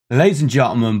Ladies and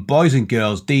gentlemen, boys and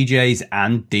girls, DJs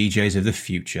and DJs of the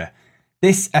future.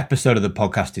 This episode of the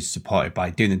podcast is supported by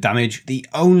Doing the Damage, the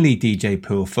only DJ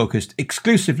pool focused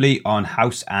exclusively on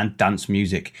house and dance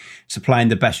music, supplying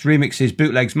the best remixes,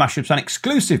 bootlegs, mashups and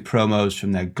exclusive promos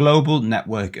from their global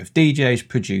network of DJs,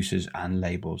 producers and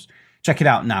labels. Check it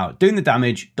out now at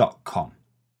doingthedamage.com.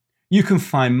 You can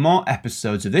find more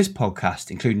episodes of this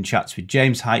podcast, including chats with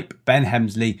James Hype, Ben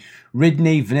Hemsley,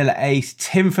 Ridney, Vanilla Ace,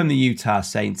 Tim from the Utah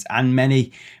Saints, and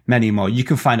many, many more. You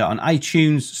can find it on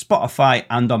iTunes, Spotify,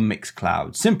 and on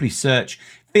Mixcloud. Simply search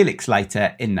Felix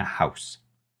Leiter in the house.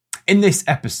 In this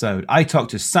episode, I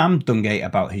talked to Sam Dungay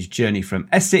about his journey from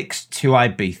Essex to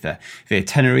Ibiza via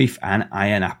Tenerife and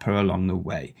Ayia Napa along the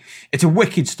way. It's a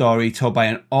wicked story told by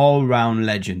an all-round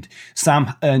legend.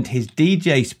 Sam earned his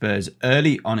DJ spurs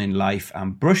early on in life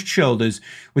and brushed shoulders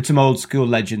with some old-school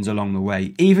legends along the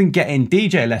way, even getting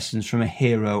DJ lessons from a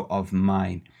hero of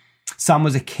mine. Sam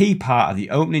was a key part of the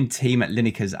opening team at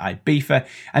Lineker's Ibiza,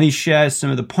 and he shares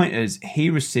some of the pointers he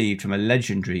received from a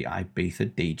legendary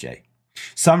Ibiza DJ.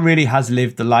 Sam really has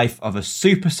lived the life of a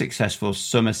super successful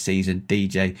summer season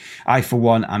DJ. I, for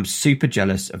one, am super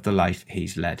jealous of the life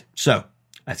he's led. So,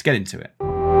 let's get into it.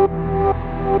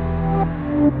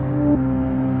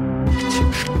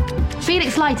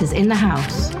 Felix Leiter's in the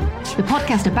house. The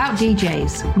podcast about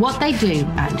DJs, what they do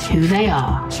and who they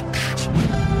are.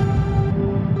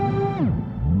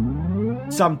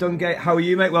 Sam Dungay, how are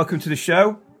you, mate? Welcome to the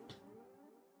show.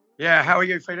 Yeah, how are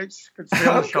you, Felix? Good to be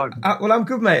on the show. Well, I'm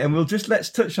good, mate, and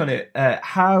let's touch on it.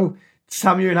 How,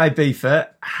 Sam, you're in Ibiza.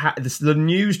 The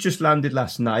news just landed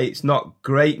last night. It's not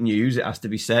great news, it has to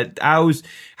be said. How's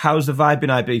the vibe in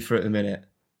Ibiza at the minute?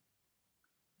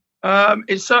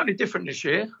 It's certainly different this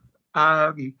year.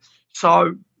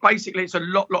 So basically, it's a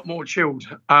lot more chilled.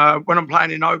 When I'm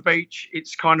playing in O Beach,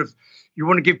 it's kind of, you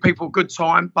want to give people a good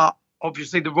time, but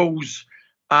obviously the rules,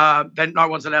 then no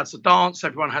one's allowed to dance.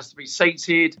 Everyone has to be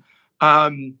seated.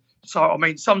 So, I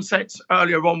mean, some sets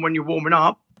earlier on when you're warming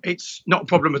up, it's not a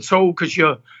problem at all because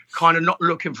you're kind of not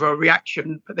looking for a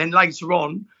reaction. But then later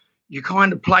on, you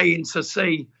kind of play in to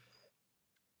see,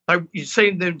 you're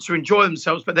seeing them to enjoy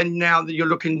themselves, but then now that you're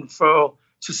looking to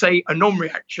see a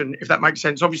non-reaction, if that makes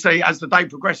sense. Obviously, as the day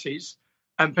progresses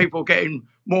and people are getting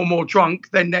more and more drunk,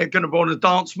 then they're going to want to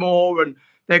dance more and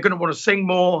they're going to want to sing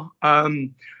more.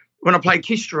 When I play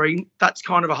Kiss Stream, that's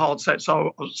kind of a hard set.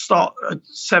 So I'll start at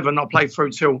 7, I'll play through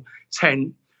till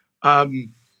 10.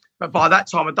 But by that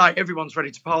time of day, everyone's ready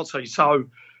to party. So,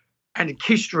 and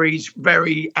Kiss Street's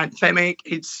very anthemic.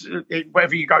 It's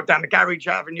whether you go down the Garage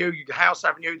Avenue, the House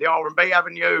Avenue, the R&B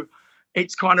Avenue,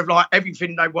 it's kind of like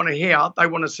everything they want to hear, they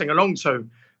want to sing along to.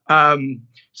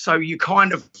 So you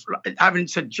kind of having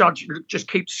to judge, just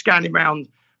keep scanning around.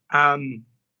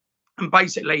 And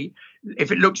basically,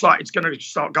 if it looks like it's going to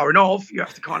start going off, you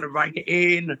have to kind of rein it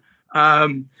in.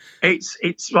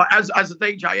 It's like as a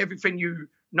DJ, everything you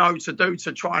know to do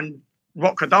to try and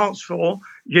rock a dance floor,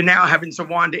 you're now having to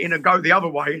wind it in and go the other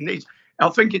way. And I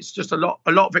think it's just a lot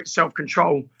of it's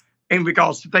self-control in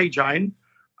regards to DJing.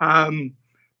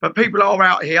 But people are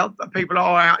out here.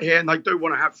 And they do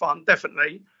want to have fun,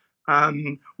 definitely.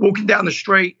 Walking down the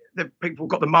street, the people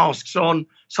got the masks on.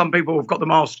 Some people have got the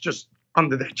masks just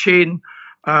under their chin.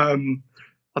 I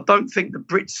don't think the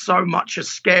Brits so much are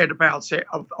scared about it.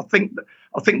 I think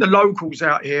the locals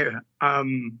out here are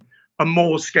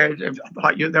more scared.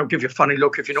 They'll give you a funny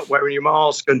look if you're not wearing your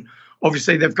mask, and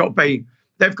obviously they've got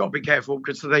to be careful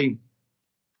because they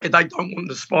don't want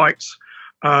the spikes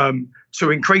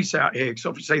to increase out here. Because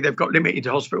obviously they've got limited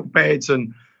hospital beds,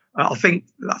 and I think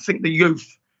the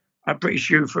youth, British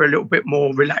youth, are a little bit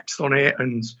more relaxed on it.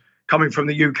 And coming from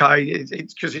the UK,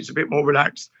 it's because it's a bit more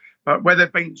relaxed. But where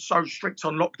they've been so strict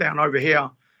on lockdown over here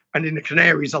and in the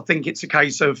Canaries, I think it's a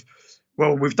case of,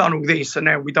 well, we've done all this and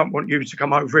now we don't want you to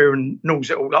come over here and nose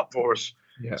it all up for us.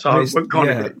 Yeah. So we're kind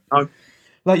of, you know.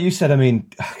 Like you said, I mean,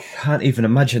 I can't even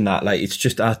imagine that. Like, it's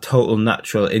just our total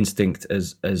natural instinct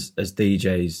as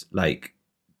DJs, like,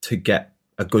 to get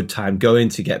a good time going,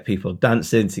 to get people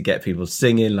dancing, to get people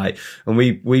singing. Like, and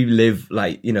we live,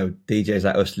 like, you know, DJs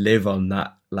like us live on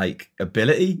that, like,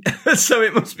 ability. So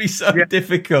it must be so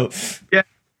difficult. Yeah.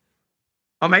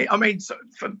 I mean, so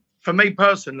for me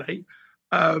personally,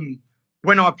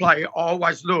 when I play, I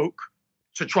always look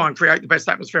to try and create the best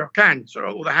atmosphere I can. So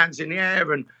all the hands in the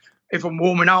air, and if I'm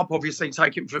warming up, obviously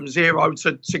take it from 0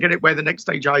 to get it where the next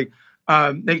DJ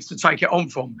needs to take it on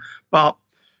from. But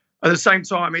at the same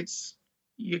time,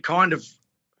 you're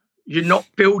not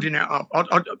building it up.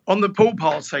 On the pool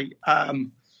party,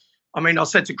 I mean, I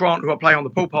said to Grant, who I play on the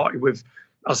pool party with,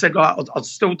 I said, like, I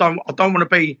don't want to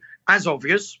be as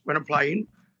obvious when I'm playing.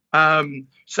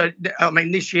 So I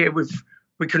mean, this year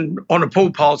we can, on a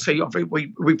pool party, I think we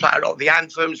play a lot of the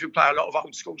anthems, we play a lot of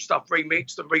old school stuff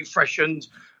remixed and refreshened.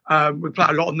 We play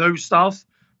a lot of new stuff.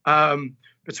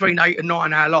 Between 8 and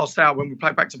 9 our last hour, when we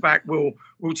play back to back, we'll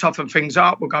toughen things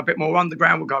up. We'll go a bit more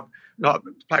underground. We'll go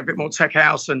play a bit more tech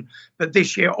house. But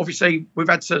this year, obviously, we've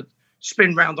had to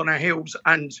spin round on our heels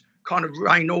and kind of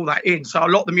rein all that in. So a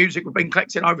lot of the music we've been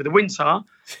collecting over the winter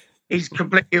is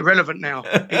completely irrelevant now.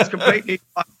 It's completely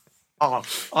I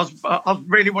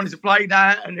really wanted to play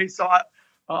that, and it's like,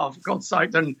 oh, for God's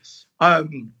sake. And I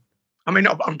mean,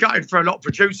 I'm gutted for a lot of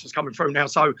producers coming through now.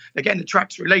 So they're getting the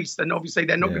tracks released, and obviously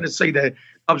they're not going to see their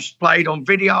clubs played on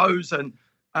videos. And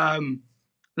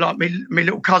like my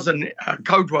little cousin,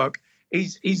 Codework,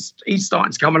 he's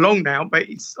starting to come along now, but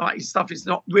it's like his stuff is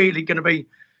not really going to be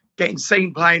getting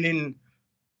seen playing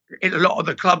in a lot of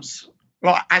the clubs,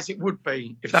 like as it would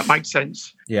be, if that makes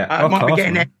sense. Yeah, might be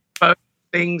getting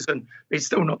things, and it's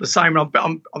still not the same.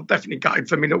 I'm definitely gutted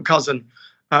for my little cousin.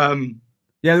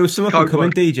 Yeah, there was some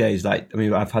up-and-coming DJs. Like, I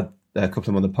mean, I've had a couple of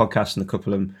them on the podcast, and a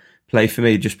couple of them play for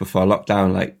me just before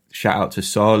lockdown. Like, shout out to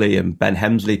Sawley and Ben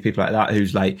Hemsley, people like that,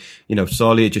 who's like, you know,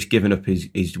 Sawley had just given up his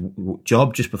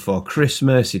job just before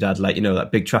Christmas. He'd had, like, you know,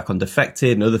 that big track on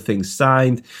Defected and other things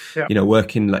signed, you know,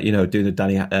 working, like, you know, doing the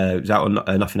Danny, was out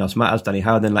on Nothing Else Matters, Danny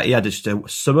Howard. Then, like, he had just a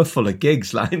summer full of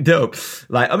gigs lined up.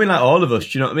 Like, I mean, like all of us,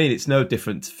 do you know what I mean? It's no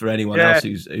different for anyone else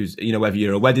who's, you know, whether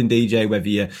you're a wedding DJ, whether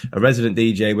you're a resident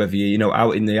DJ, whether you're, you know,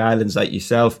 out in the islands like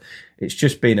yourself. It's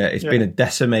just been been a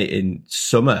decimating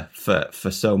summer for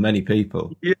so many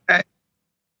people. Yeah,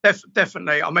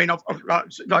 definitely. I mean, I've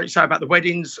like you say about the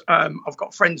weddings, I've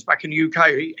got friends back in the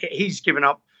UK. He's given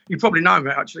up. You probably know him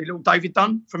actually, little David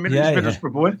Dunn from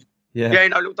Middlesbrough Boy. Yeah, you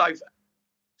know, little Dave.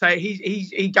 So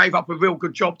he gave up a real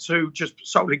good job to just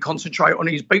solely concentrate on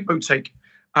his beat boutique,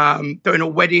 doing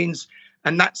all weddings,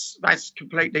 and that's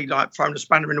completely like thrown a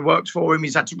spanner in the works for him.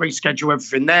 He's had to reschedule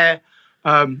everything there.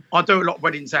 I do a lot of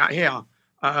weddings out here.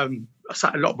 I say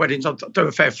a lot of weddings. I do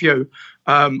a fair few.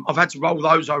 I've had to roll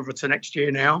those over to next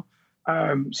year now.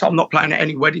 So I'm not playing at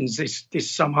any weddings this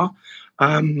summer.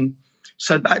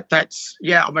 So that's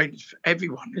I mean,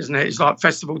 everyone, isn't it? It's like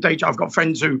festival DJ. I've got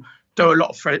friends who do a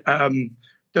lot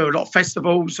of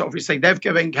festivals. Obviously, they've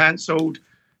been cancelled.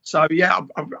 So yeah,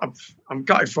 I'm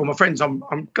gutted for my friends.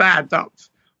 I'm glad that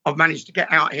I've managed to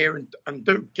get out here and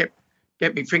do get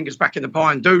my fingers back in the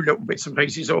pie and do little bits and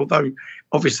pieces, although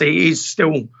obviously it is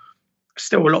still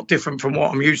a lot different from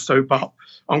what I'm used to, but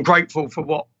I'm grateful for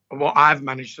what I've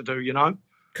managed to do, you know.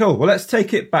 Cool. Well, let's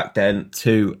take it back then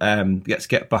to let's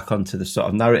get back onto the sort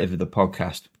of narrative of the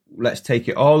podcast. Let's take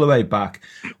it all the way back,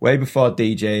 way before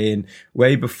DJing,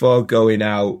 way before going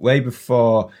out, way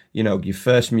before, you know, your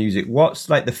first music. What's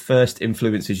like the first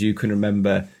influences you can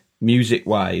remember music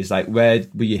wise? Like, where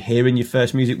were you hearing your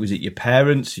first music? Was it your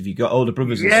parents? Have you got older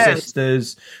brothers and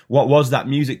sisters? What was that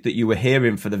music that you were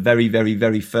hearing for the very, very,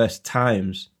 very first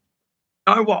times?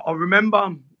 You know what? I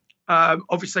remember,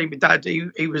 obviously my dad,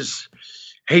 he was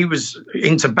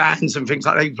into bands and things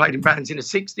like that. He played in bands in the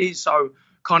 60s. So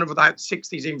kind of with that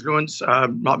 60s influence,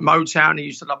 like Motown. He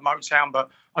used to love Motown, but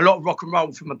a lot of rock and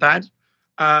roll from my dad.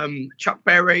 Chuck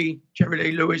Berry, Jerry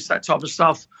Lee Lewis, that type of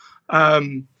stuff.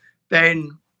 Then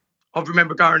I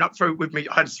remember going up through with me.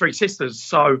 I had 3 sisters,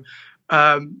 so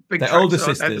big. They're older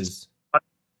sisters.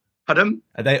 Pardon?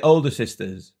 Are they older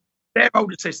sisters? They're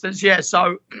older sisters, yeah.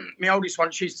 So my oldest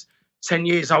one, she's 10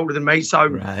 years older than me. So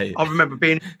right. I remember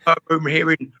being in her room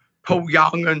hearing Paul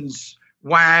Young and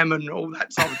Wham and all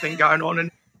that type of thing going on.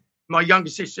 And my younger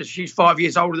sister, she's 5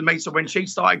 years older than me. So when she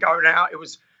started going out, it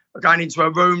was going into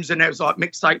her rooms and there was like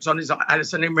mixtapes on. There's like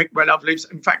Alison and Rick Where Love Lives.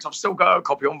 In fact, I've still got a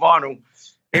copy on vinyl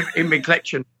in my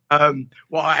collection. I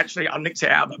nicked it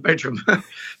out of my bedroom.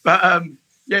 But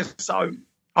yes, so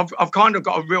I've kind of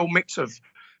got a real mix of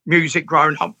music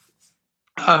growing up.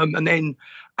 And then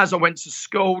as I went to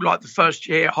school, like the first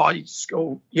year at high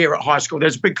school,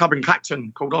 there's a big club in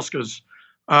Clacton called Oscars.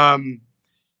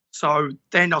 So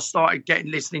then I started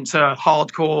listening to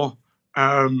hardcore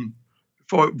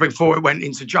before it went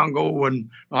into jungle and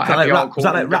was that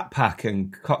like Rat Pack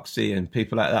and Coxie and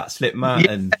people like that, Slipmatt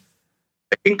and.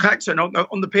 In Clacton,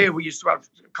 on the pier, we used to have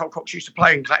Cole Cox used to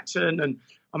play in Clacton, and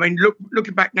I mean,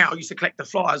 looking back now, I used to collect the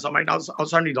flyers. I mean, I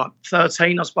was only like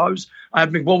 13, I suppose. I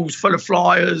had my walls full of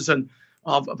flyers, and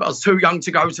I was too young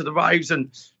to go to the raves.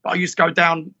 But I used to go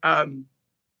down on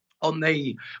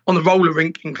the roller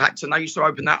rink in Clacton. They used to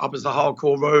open that up as the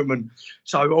hardcore room, and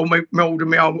so all my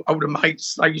older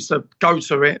mates, they used to go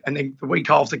to it, and then the week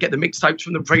after get the mixtapes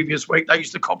from the previous week. They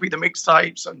used to copy the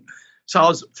mixtapes, and so I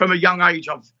was from a young age.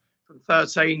 From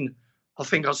 13, I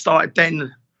think I started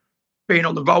then being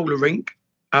on the roller rink,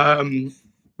 on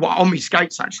my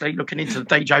skates actually, looking into the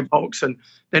DJ box, and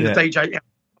then the DJ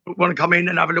want to come in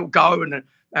and have a little go, and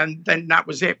then that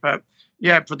was it. But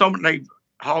yeah, predominantly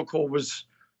hardcore was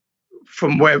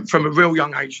from a real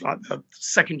young age, like the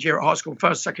second year at high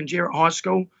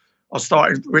school, I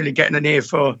started really getting an ear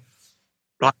for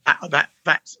like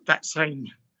that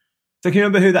scene. So can you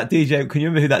remember who that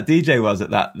DJ was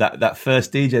at that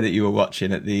first DJ that you were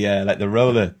watching at the like the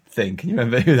roller thing? Can you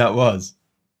remember who that was?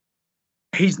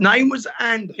 His name was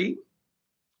Andy,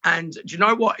 and do you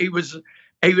know what? He's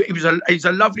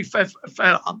a lovely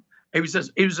fella. He was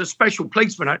a special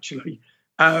policeman actually.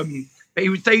 But he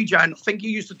was DJing. I think he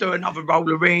used to do another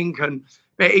roller rink,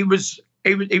 but he was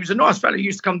a nice fella. He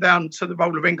used to come down to the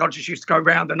roller rink. I just used to go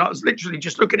around, and I was literally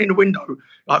just looking in the window,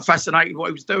 like fascinated what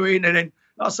he was doing. And then,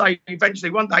 like I say, eventually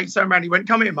one day he turned around. He went,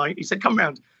 "Come here, mate." He said, "Come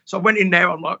round." So I went in there.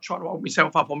 I'm like trying to hold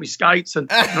myself up on my skates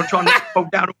and I'm trying to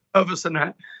hold down all nervous and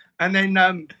that. And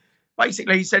then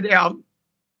basically he said, "Yeah, a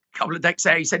couple of decks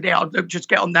there." He said, "Yeah, I'll just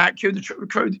get on that, cue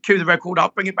the record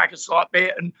up, bring it back a slight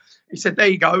bit." And he said, "There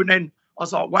you go." And then I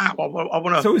was like, "Wow, I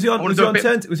want to." So was he on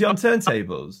turntables? Was he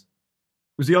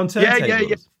on turntables?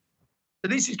 Yeah. So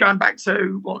this is going back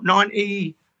to what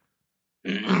 90.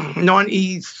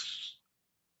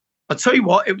 I tell you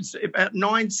what, it was about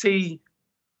 90.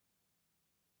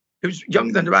 It was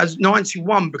younger than I was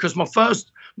 91 because my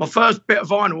first bit of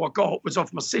vinyl I got was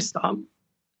off my sister.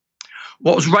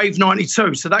 What was Rave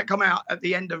 92? So that come out at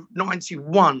the end of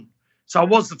 91. So I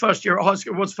was the first year at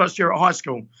high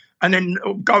school. And then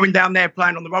going down there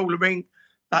playing on the roller rink,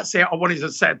 that's it. I wanted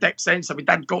to set a decks then. So my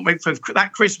dad got me for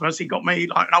that Christmas, he got me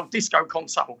like an old disco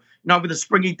console, with the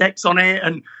springy decks on it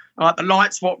and like the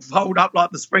lights fold up like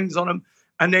the springs on them.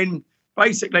 And then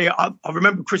basically I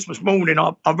remember Christmas morning,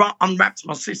 I unwrapped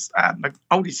my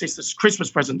oldest sister's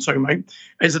Christmas present to me.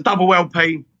 It's a double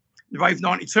LP, the Rave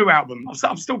 92 album.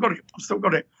 I've still got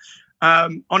it.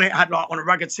 On it had like On a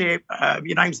Ragged Tip,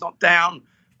 Your Name's Not Down,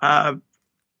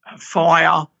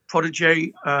 Fire,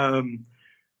 Prodigy, A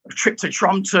Trip to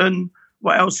Trumpton.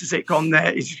 What else has it gone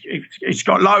there? It's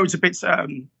got loads of bits,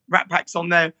 Rat Packs on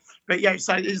there. But yeah,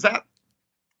 so is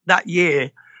that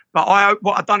year. But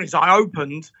what I've done is I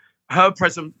opened her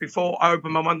present before I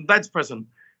opened my mum and dad's present.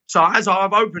 So as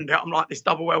I've opened it, I'm like, this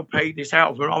double LP, this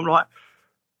album, I'm like,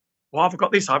 well, I've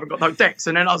got this, I haven't got no decks.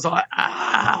 And then I was like,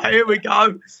 here we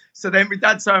go. So then my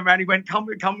dad turned around, he went, come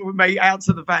with me out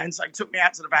to the van. So he took me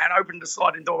out to the van, opened the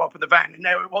sliding door up in the van, and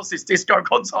there it was, this disco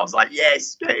console. I was like,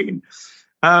 yes, get in.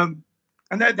 And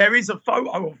there is a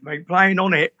photo of me playing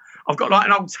on it. I've got like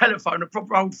an old telephone, a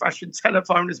proper old-fashioned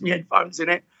telephone. There's my headphones in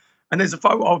it. And there's a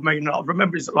photo of me, and I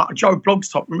remember it's like a Joe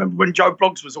Bloggs top. Remember when Joe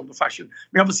Bloggs was all the fashion?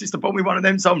 My other sister bought me one of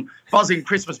them, so I'm buzzing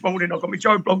Christmas morning. I've got my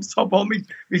Joe Bloggs top on me,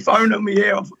 my phone on me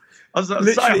here. I was like,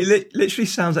 literally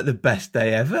sounds like the best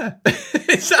day ever.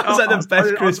 It sounds like the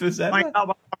best Christmas ever.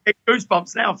 I get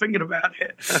goosebumps now thinking about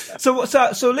it. So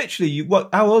literally,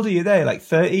 how old are you there? Like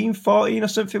 13, 14 or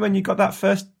something when you got that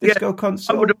first disco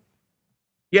console?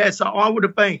 So I would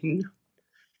have been...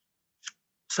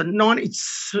 So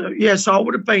 92, yeah, so I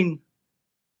would have been...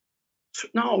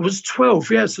 No, I was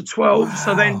 12, yeah, so 12. Wow.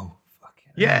 So then...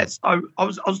 Yeah, so I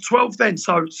was 12 then,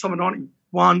 so summer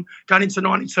 91, going into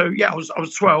 92, yeah, I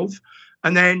was 12.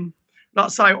 And then, like I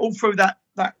say, all through that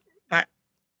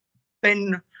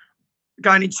then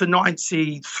going into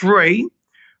 93,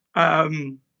 I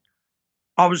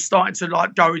was starting to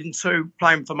like go into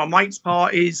playing for my mates'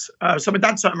 parties. So my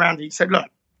dad turned around and he said, look,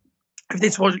 if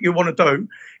this is what you want to do,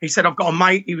 he said, I've got a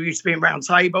mate who used to be in Round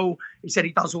Table. He said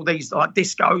he does all these like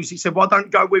discos. He said, well, don't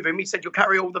go with him. He said, you'll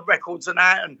carry all the records and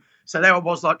that. And so there I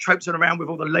was like traipsing around with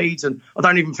all the leads, and I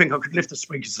don't even think I could lift the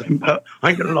speakers then, but I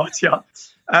ain't going to lie to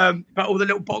you. But all the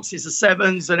little boxes of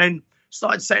sevens, and then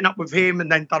started setting up with him, and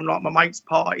then done like my mates'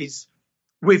 parties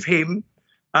with him.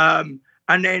 And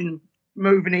then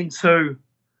moving into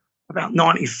about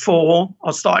 94,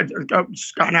 I started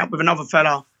going out with another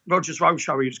fella, Rogers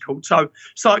Roadshow he was called. So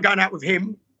started going out with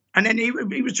him, and then he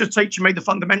was just teaching me the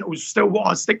fundamentals, still what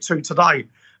I stick to today,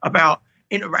 about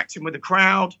interacting with the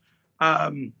crowd,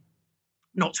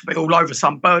 not to be all over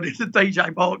some bird in the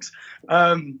DJ box,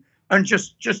 and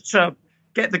just to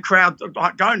get the crowd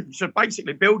like going. So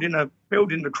basically building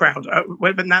the crowd.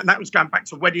 When that was going back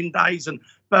to wedding days and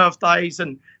birthdays,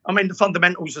 and I mean the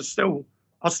fundamentals are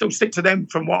I still stick to them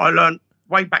from what I learned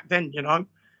way back then, you know.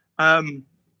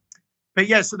 But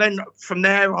yeah, so then from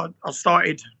there I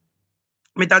started.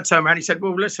 My dad turned around. He said,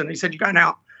 "Well, listen." He said, "You're going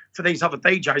out for these other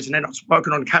DJs," and then I was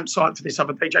working on a campsite for this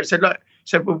other DJ. He said, "Look," he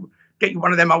said, "We'll get you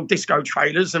one of them old disco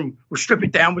trailers, and we'll strip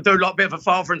it down. We'll do like a bit of a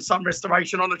father and son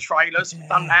restoration on the trailers." Yeah. We've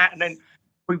done that, and then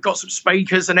we've got some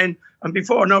speakers, and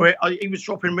before I know it, he was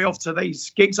dropping me off to these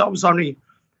gigs. I was only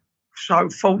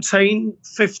 14,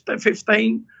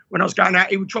 15 when I was going out.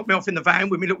 He would drop me off in the van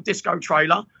with my little disco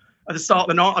trailer at the start of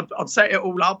the night. I'd set it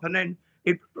all up, and then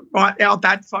our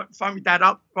dad phone my dad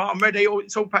up. Right, I'm ready.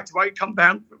 It's all packed away. Come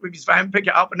down with his van, pick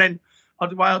it up, and then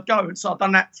away I'd go. And so I've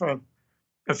done that for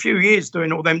a few years,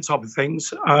 doing all them type of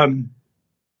things.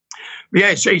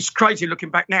 It's crazy looking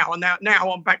back now, and now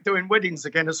I'm back doing weddings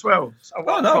again as well. So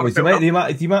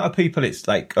the amount of people, it's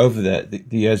like over the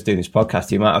years doing this podcast,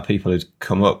 the amount of people who's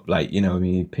come up, like,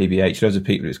 PBH, loads of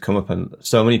people who's come up, and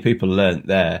so many people learnt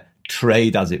their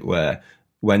trade, as it were,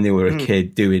 when they were a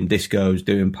kid, doing discos,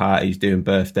 doing parties, doing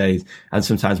birthdays, and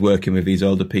sometimes working with these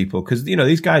older people. Because,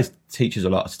 these guys teach us a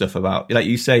lot of stuff about, like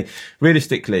you say,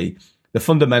 realistically, the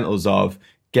fundamentals of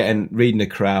reading a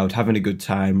crowd, having a good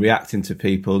time, reacting to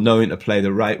people, knowing to play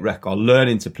the right record,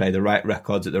 learning to play the right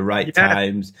records at the right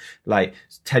times, like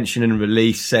tension and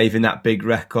release, saving that big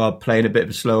record, playing a bit of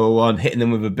a slower one, hitting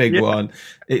them with a big one.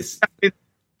 It's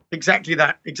exactly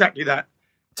that.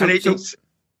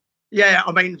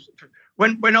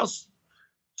 When I was,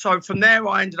 so from there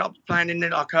I ended up playing in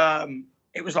it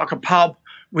was like a pub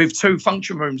with 2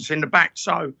 function rooms in the back.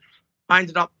 So I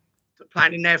ended up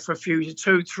playing in there for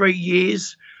 2-3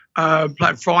 years,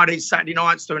 playing Fridays, Saturday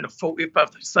nights, doing the 40th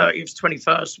birthdays, 30th,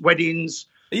 21st, weddings.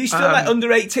 Are you still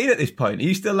under 18 at this point?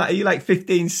 Are you like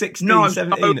 15, 16,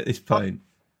 17 at this point?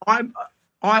 I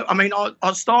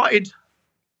started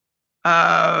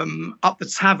up the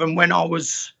tavern when I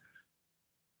was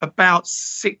about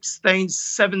 16,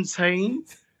 17.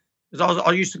 Because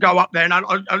I used to go up there, and I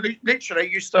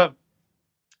literally used to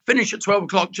finish at 12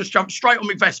 o'clock, just jump straight on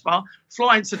my Vespa,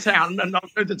 fly into town, and I'll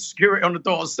do the security on the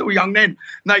door. I was still young then.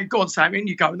 No, God, Sam, in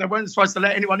you go. And they weren't supposed to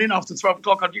let anyone in after 12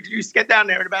 o'clock. I used to get down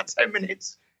there in about 10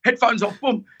 minutes, headphones off,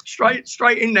 boom, straight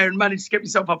in there, and managed to get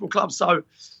myself up a club. So,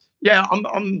 yeah,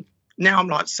 I'm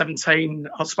like 17,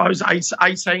 I suppose,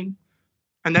 18.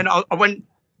 And then I went,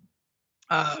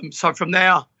 so from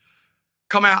there,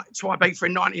 come out to Ibiza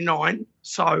in 99.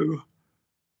 So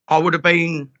I would have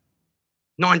been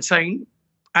 19.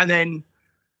 And then,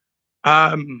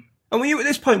 and were you at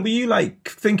this point? Were you like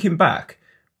thinking back?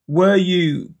 Were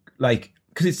you like,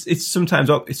 because it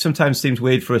sometimes seems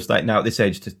weird for us like now at this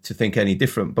age to think any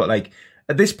different. But like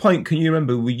at this point, can you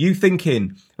remember? Were you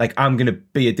thinking like, I'm going to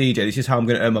be a DJ? This is how I'm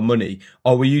going to earn my money.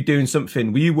 Or were you doing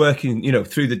something? Were you working,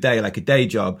 through the day like a day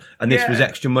job, and this was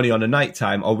extra money on a night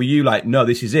time? Or were you like, no,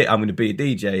 this is it. I'm going to be a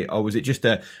DJ. Or was it just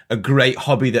a great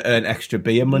hobby that earned extra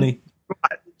beer money?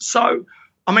 Right. So.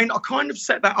 I kind of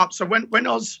set that up. So when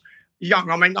I was young,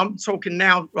 I'm talking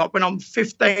now, like when I'm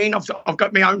 15, I've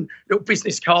got my own little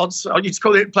business cards. I used to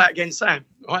call it Play It Again Sam,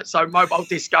 right? So mobile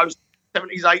discos,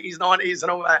 70s, 80s, 90s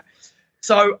and all that.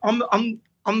 So I'm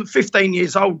 15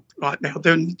 years old right now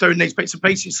doing these bits and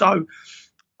pieces. So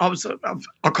that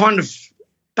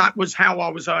was how I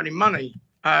was earning money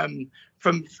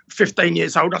from 15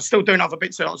 years old. I was still doing other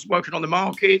bits. I was working on the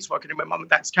markets, working in my mum and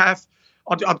dad's cafe.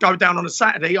 I'd go down on a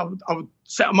Saturday. I would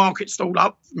set a market stall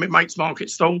up, my mate's market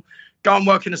stall, go and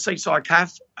work in a seaside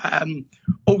cafe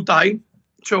all day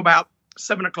till about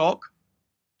 7 o'clock.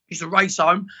 Used to race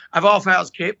home, have half hour's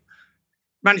kip,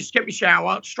 managed to get me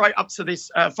shower, straight up to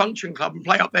this function club and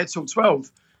play up there till 12.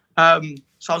 So I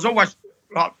was always,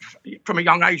 like, from a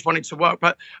young age, wanting to work.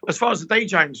 But as far as the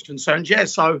DJing is concerned,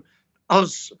 so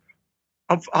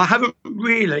I haven't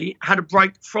really had a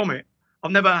break from it.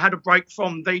 I've never had a break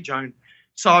from DJing.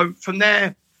 So from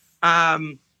there,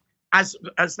 as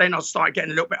then I started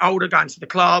getting a little bit older, going to the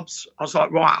clubs, I was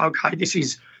like, right, okay,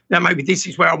 maybe this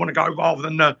is where I want to go rather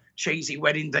than the cheesy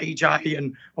wedding DJ,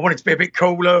 and I wanted to be a bit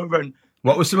cooler. And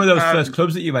what were some of those first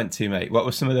clubs that you went to, mate? What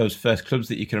were some of those first clubs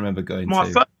that you can remember going to?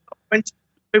 My first went to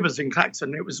Rivers in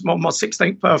Clacton. It was my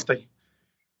 16th birthday.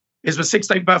 It was my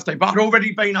 16th birthday, but I'd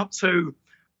already been up to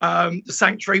the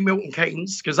Sanctuary Milton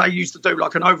Keynes, because they used to do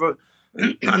like an over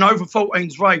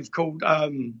 14s rave called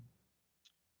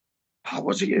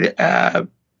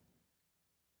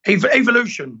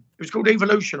Evolution. It was called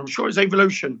Evolution. I'm sure it's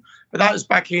Evolution, but that was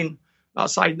back in, I'd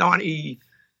say,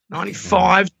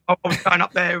 95. I was going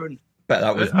up there, and bet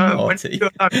that was naughty.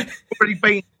 Already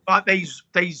been like this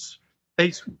rave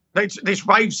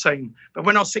scene. But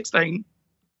when I was 16, I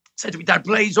said to my dad,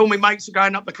 please, all my mates are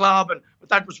going up the club, and my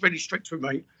dad was really strict with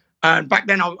me. And back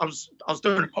then I was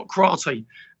doing a lot of karate,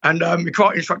 and my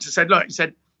karate instructor said, look, he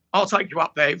said, I'll take you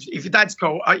up there. If your dad's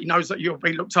cool, he knows that you'll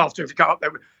be looked after if you go up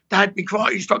there. Dad, my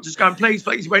karate instructor's going, please.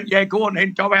 He went, yeah, go on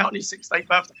then, go out on his 16th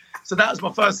birthday. So that was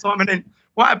my first time. And then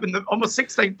what happened, on my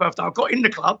 16th birthday, I got in the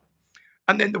club.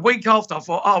 And then the week after, I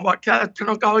thought, oh, right, can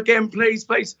I go again, please?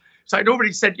 So he'd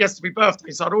already said yes to my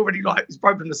birthday. So I'd already it's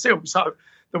broken the seal. So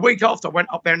the week after I went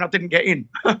up there and I didn't get in.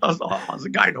 I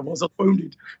was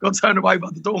wounded. Got turned away by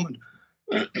the doorman.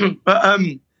 But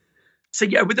so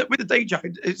yeah, with the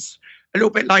DJ, it's a little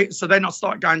bit later. So then I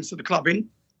started going to the clubbing,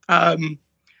 and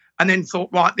then thought,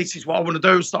 right, this is what I want to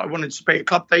do. Started wanting to be a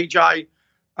club DJ.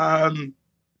 How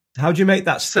do you make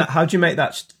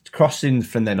that crossing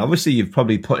from then? Obviously, you've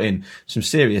probably put in some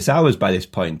serious hours by this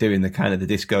point, doing the kind of the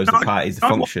discos, the parties, the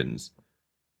functions.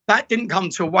 That didn't come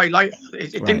till way later.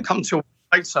 It didn't come till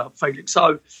later, Felix.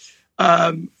 So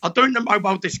I'm doing the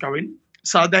mobile discoing.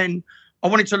 So then I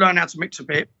wanted to learn how to mix a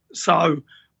bit. So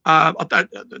I've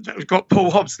got Paul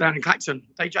Hobbs down in Clacton,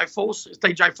 DJ Force. It's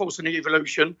DJ Force and the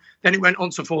Evolution. Then it went on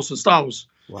to Force and Styles.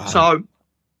 Wow. So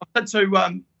I said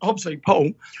to Hobbsy,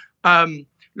 Paul,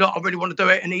 look, I really want to do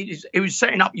it. And he was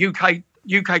setting up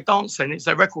UK Dancing. It's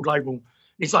their record label.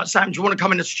 He's like, Sam, do you want to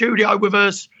come in the studio with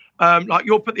us?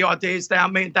 You'll put the ideas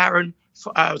down, me and Darren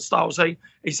Stylesy.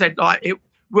 He said,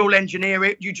 we'll engineer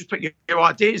it. You just put your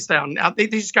ideas down. Now, this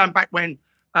is going back when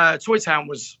Toy Town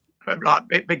was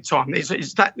big time. It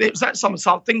was that summer.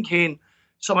 So I'm thinking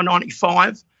summer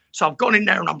 95. So I've gone in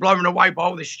there and I'm blown away by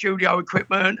all this studio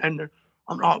equipment. And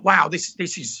I'm like, wow, this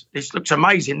looks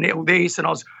amazing. All this. And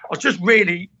I was just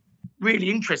really,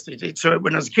 really interested into it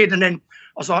when I was a kid. And then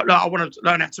I was like, look, I want to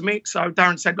learn how to mix. So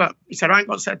Darren said, look, he said, I ain't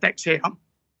got a set of decks here.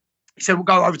 He said, we'll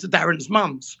go over to Darren's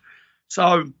mum's.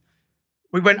 So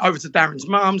we went over to Darren's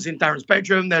mum's in Darren's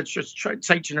bedroom. They're just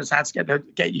teaching us how to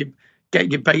get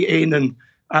your beat in. And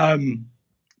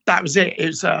that was it. It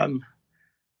was. So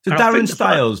Darren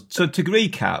Styles, so to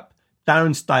recap,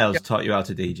 Darren Styles taught you how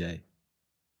to DJ?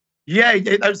 Yeah,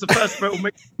 that was the first real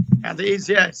mix. And it is,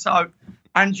 yeah. So,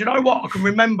 and you know what? I can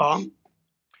remember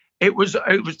it was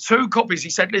 2 copies. He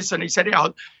said, listen,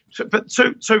 but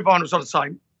two vinyls on the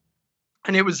same.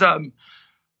 And it was dun,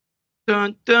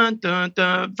 dun, dun,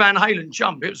 dun, Van Halen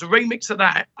Jump. It was a remix of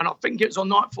that. And I think it was on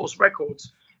Night Force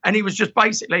Records. And he was just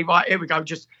basically, right, here we go.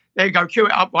 Just, there you go, cue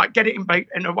it up, get it in beat,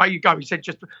 and away you go. He said,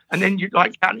 and then you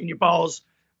counting your bars.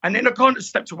 And then I kind of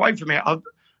stepped away from it. I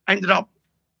ended up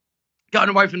going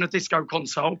away from the disco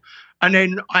console. And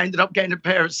then I ended up getting a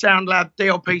pair of SoundLab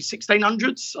DLP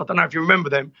 1600s. I don't know if you remember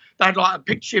them. They had a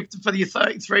pitch shift for your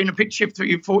 33 and a pitch shift for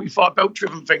your 45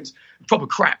 belt-driven things. Proper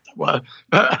crap they were.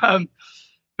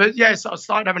 But yeah, so I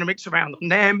started having a mix around on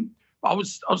them. I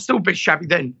was still a bit shabby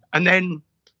then. And then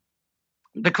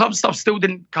the club stuff still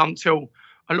didn't come till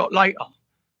a lot later.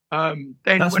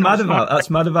 That's mad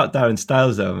about Darren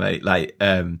Styles though, mate.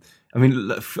 I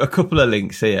mean, a couple of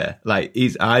links here.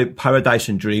 Paradise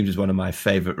and Dreams is one of my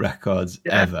favourite records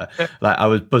ever. Yeah. I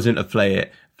was buzzing to play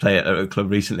it at a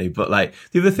club recently. But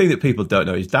the other thing that people don't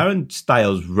know is Darren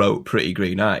Styles wrote Pretty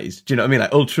Green Eyes. Do you know what I mean?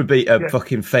 Ultra Beat are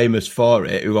fucking famous for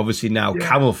it, who obviously now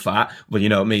Camel Fat, well, you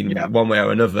know what I mean, one way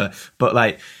or another. But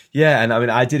and I mean,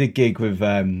 I did a gig with,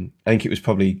 I think it was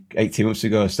probably 18 months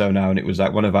ago or so now, and it was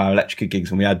one of our Electrica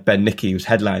gigs, and we had Ben Nicky who was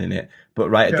headlining it. But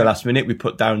right at the last minute, we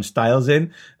put Darren Styles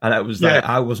in, and it was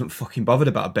I wasn't fucking bothered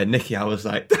about Ben Nicky. I was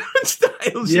like, Darren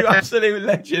Styles, you absolute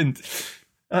legend.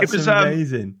 That's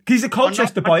amazing. He's a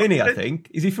Colchester boy, isn't he, I think?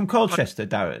 Is he from Colchester,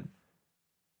 Darren?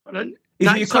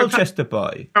 Is he a Colchester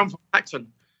boy? I'm from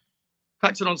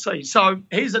Clacton on Sea. So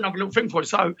here's another little thing for you.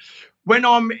 So when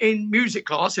I'm in music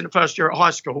class in the first year at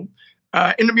high school,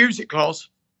 in the music class,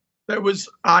 there was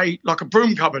a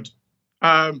broom cupboard,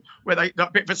 where a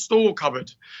bit of a store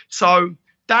cupboard. So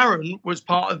Darren was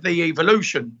part of the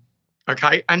Evolution,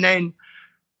 okay? And then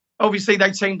obviously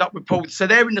they teamed up with Paul. So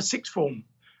they're in the 6th form.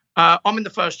 I'm in the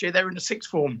first year, they're in the 6th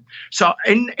form. So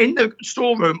in the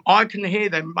storeroom, I can hear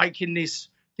them making this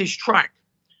track.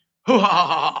 Do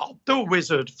a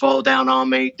wizard, fall down on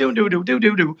me,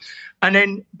 do. And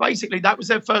then basically that was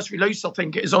their first release, I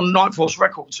think. It was on Night Force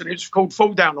Records, and it's called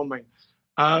Fall Down on Me.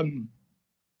 And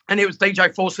it was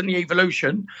DJ Force and the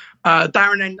Evolution.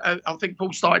 Darren, and I think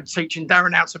Paul started teaching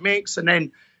Darren how to mix, and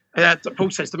then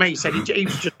Paul says to me, he said he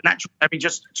was just natural, he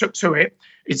just took to it.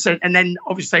 He said, and then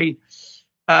obviously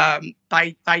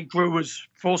they grew as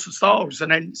Force and Styles,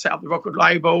 and then set up the record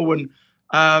label. And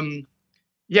I mean,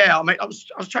 I was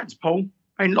chatting to Paul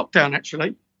in lockdown,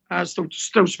 actually. I still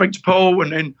speak to Paul,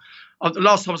 and then the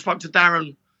last time I spoke to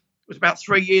Darren was about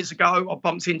 3 years ago. I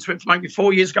bumped into him, maybe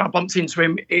 4 years ago. I bumped into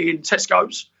him in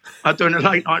Tesco's doing a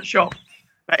late night shop.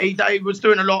 But he was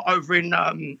doing a lot over in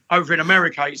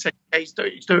America. He said he's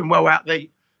doing well out the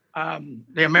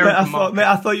American market.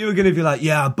 I thought you were going to be like,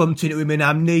 I bumped into him in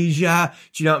Amnesia.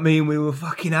 Do you know what I mean? We were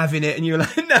fucking having it, and you were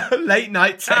like, no, late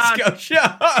night Tesco,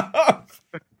 shut up.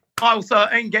 Aisle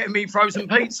 13 getting me frozen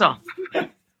pizza.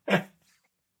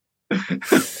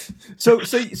 So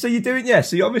you're doing,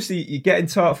 so you obviously you're getting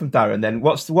taught from Darren. Then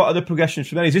what are the progressions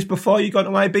from there? Is this before you got to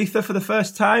Ibiza for the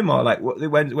first time, or like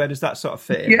where does that sort of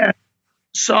fit in? Yeah.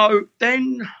 So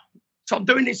I'm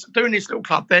doing this little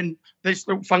club, then this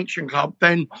little function club.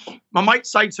 Then my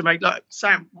mates say to me, "Look,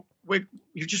 Sam,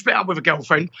 you've just met up with a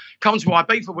girlfriend. Come to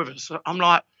Ibiza with us." I'm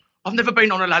like, I've never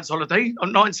been on a lads' holiday.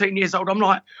 I'm 19 years old. I'm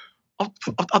like, I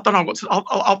don't know what to.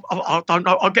 I don't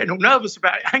know. I'm getting all nervous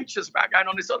about it, anxious about going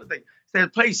on this holiday. They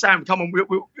said, "Please, Sam, come on.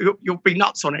 You'll be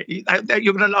nuts on it.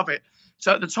 You're going to love it."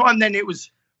 So at the time, then it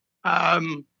was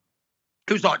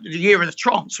like the year of the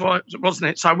trance,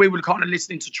 wasn't it? So we were kind of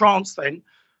listening to trance then.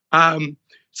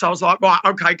 So I was like, right,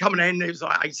 okay, coming in. It was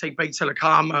like ATB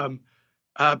Telecom,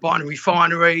 Binary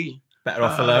Refinery. Better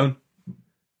Off Alone.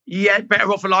 Yeah, Better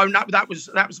Off Alone. That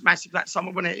was massive that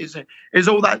summer, wasn't it? Is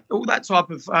all that type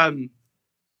of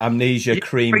Amnesia,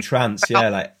 Cream, Trance.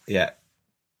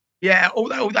 Yeah, all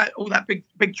that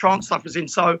big trance stuff was in.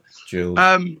 So Jules.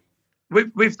 So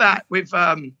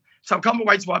I've come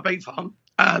away to Ibiza,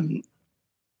 and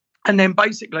then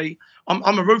basically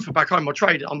I'm a roofer back home. I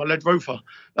trade. I'm a lead roofer.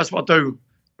 That's what I do.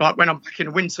 Like when I'm back in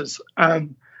the winters.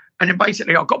 And then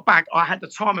basically I got back. I had the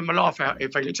time of my life out here,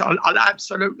 Felix. I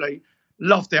absolutely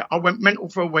loved it. I went mental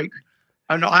for a week,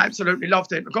 and I absolutely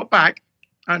loved it. I got back,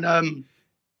 and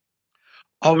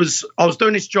I was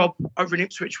doing this job over in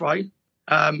Ipswich Way,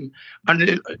 and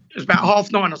it was about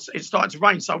 9:30. It started to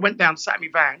rain, so I went down, sat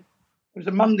in my van. It was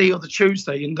a Monday or the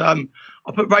Tuesday, and I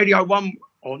put Radio 1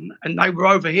 on, and they were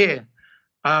over here.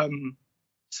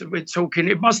 So we're talking.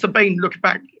 It must have been, looking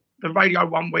back, the Radio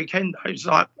 1 weekend. It was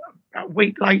like a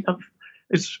week later.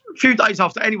 It's a few days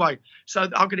after, anyway. So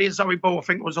I could hear Zoe Ball, I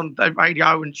think, was on the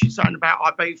radio, and she's saying about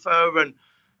Ibiza, and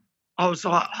I was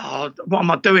like, oh, what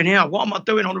am I doing here? What am I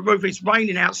doing on the roof? It's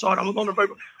raining outside. I'm on the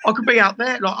roof. I could be out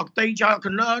there, like I could DJ, I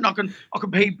can learn, I can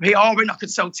be PRing, I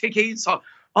could sell tickets. So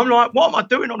I'm like, what am I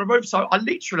doing on the roof? So I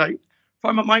literally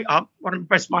phoned my mate up, one of my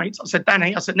best mates. I said,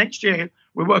 Danny, next year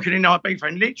we're working in Ibiza,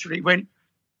 and literally went,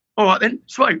 all right then,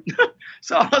 sweet.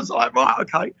 So I was like, right,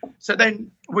 okay. So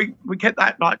then we kept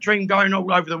that like dream going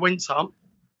all over the winter.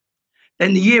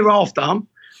 Then the year after,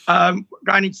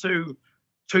 going into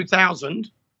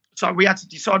 2000, so we had to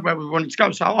decide where we wanted to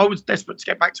go. So I was desperate to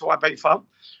get back to Ibiza.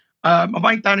 My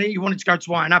mate Danny, he wanted to go to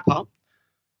Ayia Napa.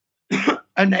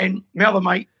 And then my other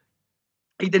mate,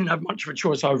 he didn't have much of a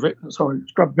choice over it. Sorry,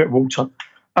 let's grab a bit of water.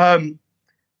 And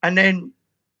then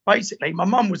basically my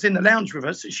mum was in the lounge with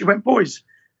us. She went, boys,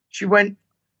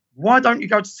 why don't you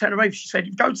go to Tenerife? She said,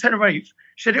 you go to Tenerife.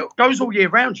 She said, it goes all year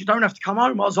round. You don't have to come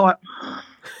home. I was like,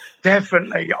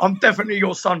 definitely. I'm definitely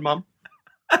your son, Mum.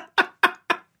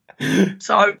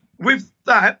 So with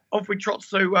that, off we trot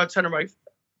to Tenerife.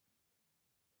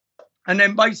 And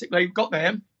then basically got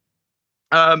there.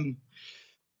 And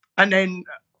then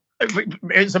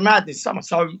it was a madness summer.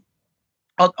 So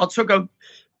I took a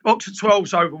box of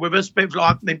 12s over with us, bit of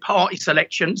like the party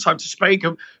selection, so to speak,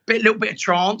 a little bit of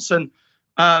trance, and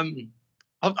I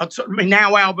took my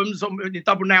Now albums, the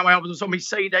double Now albums on my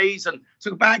CDs, and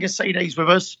took a bag of CDs with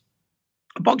us,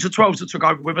 a box of 12s I took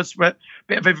over with us, a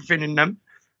bit of everything in them.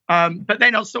 But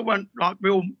then I still weren't like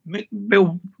real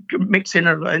mixing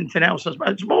or anything else. It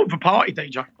was more of a party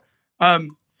DJ.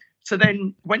 So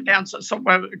then went down to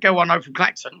somewhere, a girl I know from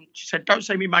Clacton. She said, go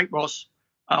see me mate Ross.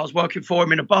 I was working for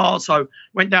him in a bar, so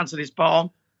went down to this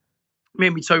bar, me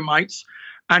and my two mates,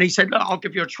 and he said, look, I'll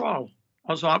give you a trial.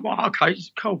 I was like, well, okay,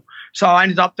 cool. So I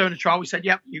ended up doing a trial. He said,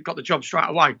 yep, you got the job straight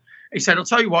away. He said, I'll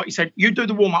tell you what, he said, you do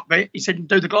the warm-up bit. He said, you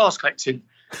do the glass collecting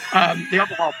the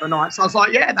other half of the night. So I was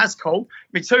like, yeah, that's cool.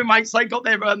 My two mates, they got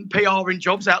their PRing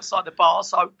jobs outside the bar.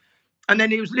 So, and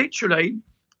then it was literally,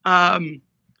 it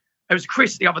was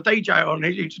Chris, the other DJ on.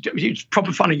 He was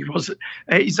proper funny. He was.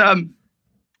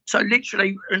 So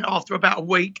literally, after about a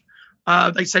week,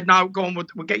 they said, "No, go on,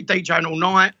 we'll get you DJing all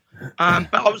night." But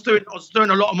I was doing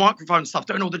a lot of microphone stuff,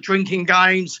 doing all the drinking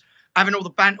games, having all the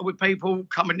banter with people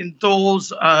coming indoors.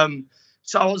 So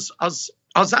I was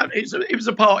it was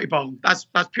a party bar. That's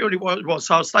purely what it was.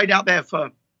 So I stayed out there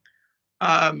for,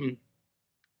 I've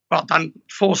done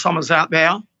 4 summers out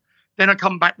there. Then I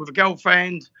come back with a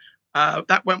girlfriend.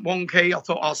 That went wonky. I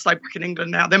thought I'll stay back in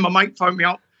England now. Then my mate phoned me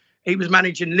up. He was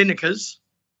managing Lineker's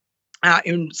out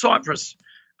in Cyprus,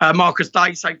 Marcus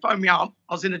Day. So he phoned me up.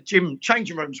 I was in the gym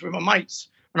changing rooms with my mates,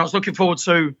 and I was looking forward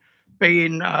to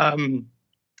being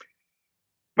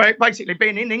basically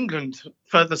being in England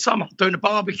for the summer, doing the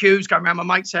barbecues, going around my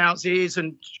mates' houses,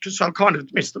 and because I kind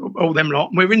of missed all them lot.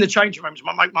 And we were in the changing rooms.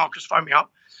 My mate Marcus phoned me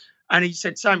up, and he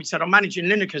said, Sam, I'm managing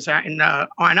Lineker's out in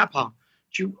Ayia Napa.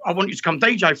 I want you to come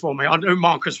DJ for me. I knew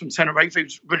Marcus from Tenerife. He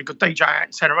was a really good DJ out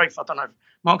in Tenerife. I don't know if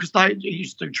Marcus did. He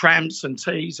used to do tramps and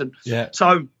teas. And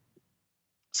so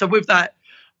with that,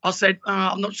 I said,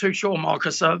 I'm not too sure,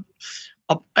 Marcus. Let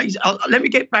me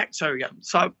get back to you.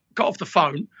 So I got off the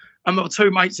phone, and my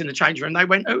two mates in the change room, they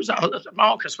went, who's that?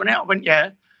 Marcus went out. I went,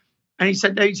 yeah. And he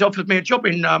said, he's offered me a job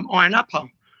in Iron Upper.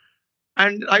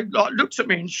 And they looked at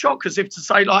me in shock, as if to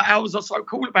say, how was I so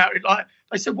cool about it?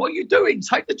 They said, what are you doing?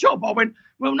 Take the job. I went,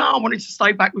 well, no, I wanted to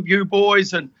stay back with you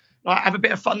boys and have a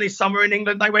bit of fun this summer in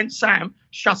England. They went, Sam,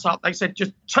 shut up. They said,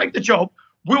 just take the job.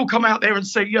 We'll come out there and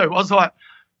see you. I was like,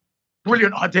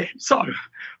 brilliant idea. So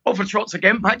off for trots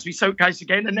again, packed my suitcase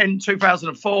again. And then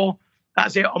 2004,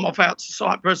 that's it. I'm off out to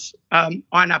Cyprus,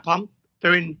 Iron Upper,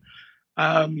 doing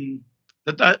the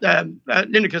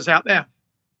Lineker's out there.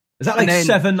 Is that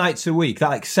 7 nights a week?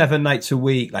 That 7 nights a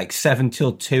week, 7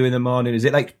 till 2 in the morning? Is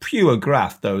it pure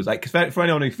graft, those? For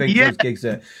anyone who thinks those gigs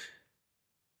are...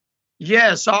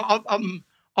 Yeah, so I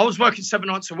was working 7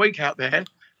 nights a week out there.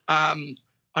 And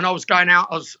I was going out,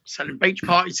 I was selling beach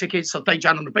party tickets. I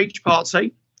DJed on the beach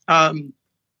party. And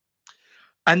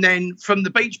then from the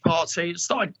beach party, it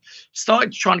started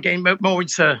trying to get more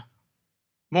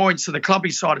into the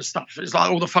clubby side of stuff. It's like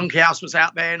all the funky house was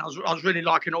out there, and I was really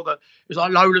liking all the. It was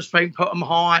like Lola's thing, Put 'Em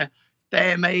High,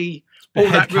 Dare Me, all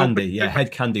Head that. Candy,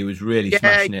 Head Candy was really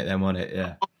smashing it then, wasn't it?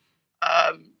 Yeah.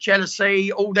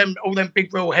 Jealousy, all them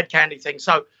big real Head Candy things.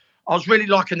 So I was really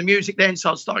liking the music then,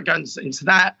 so I started going into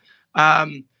that.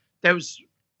 I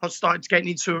started getting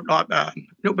into a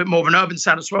little bit more of an urban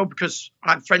sound as well, because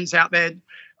I had friends out there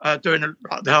doing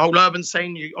the whole urban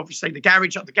scene. Obviously the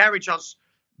garage.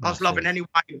 I was loving anyway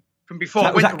from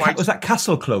before. Was that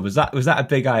Castle Club? Was that a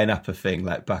big Iron Upper thing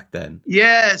back then?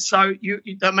 Yeah. So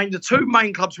the two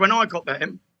main clubs when I got there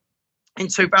in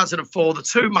 2004, the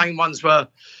two main ones were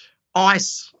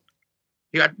Ice.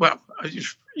 You had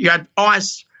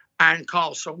Ice and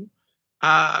Castle.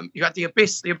 You had the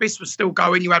Abyss. The Abyss was still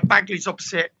going. You had Bagley's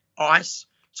opposite Ice.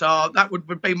 So that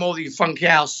would be more the funky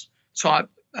house type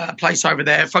place over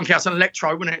there. Funky house and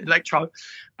electro, wouldn't it? Electro.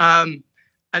 And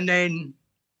then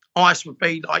Ice would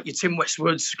be like your Tim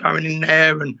Westwoods going in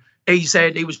there, and EZ,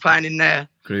 he was playing in there.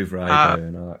 Groove Rider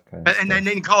and all that kind of stuff. And then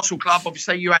in Castle Club,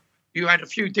 obviously, you had a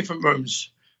few different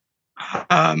rooms.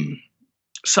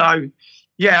 So,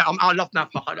 yeah, I love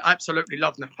Napa. I absolutely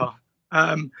love Napa.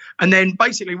 And then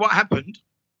basically what happened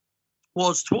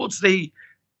was towards the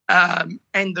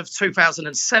end of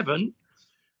 2007,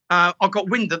 I got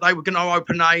wind that they were going to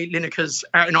open a Lineker's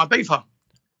out in Ibiza.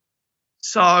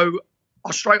 So I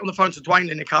was straight on the phone to Dwayne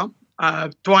Lineker.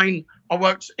 Dwayne, I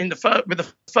worked with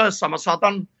the first summer. So I've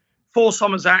done 4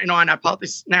 summers out in Iron Upper.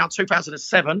 This is now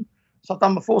 2007. So I've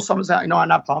done my 4 summers out in Iron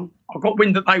Upper. I got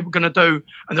wind that they were going to do,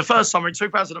 and the first summer in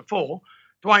 2004,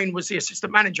 Dwayne was the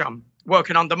assistant manager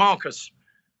working under Marcus.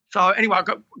 So anyway, I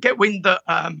get wind that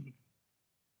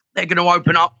they're going to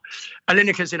open up a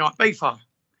Lineker's in Ibiza.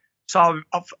 So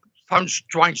I phoned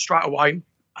Dwayne straight away.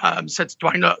 Said to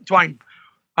Dwayne, look, Dwayne,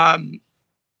 I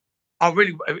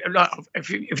really, if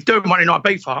you're doing one in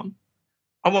Ibiza,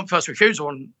 I want first refusal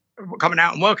on coming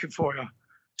out and working for you.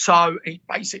 So he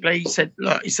basically said,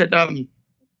 look, he said, okay.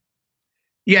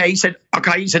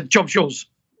 He said, job's yours.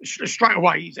 Straight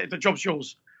away, he said, the job's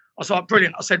yours. I was like,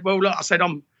 brilliant. I said, well, look,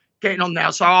 I'm getting on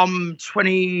now. So I'm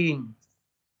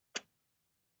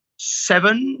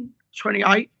 27,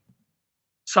 28.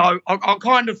 So I was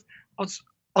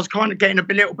kind of getting a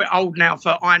little bit old now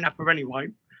for Iron Upper anyway.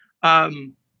 But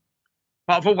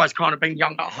I've always kind of been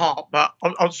young at heart. But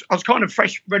I was kind of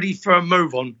fresh, ready for a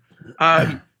move on.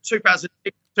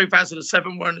 2006,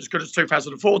 2007 weren't as good as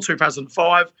 2004,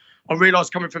 2005. I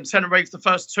realised coming from Tenerife, the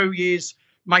first 2 years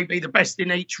may be the best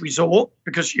in each resort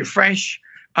because you're fresh.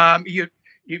 It's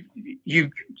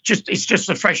just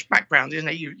a fresh background, isn't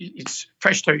it? It's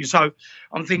fresh to you. So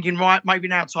I'm thinking, right, maybe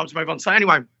now time to move on. So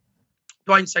anyway,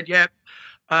 Dwayne said, yeah.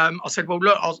 I said, well,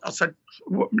 look, I said,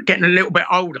 getting a little bit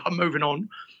older, I'm moving on.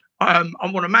 I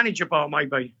want to manage a bar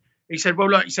maybe. He said, well,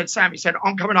 look, he said, Sam, he said,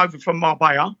 I'm coming over from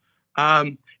Marbella.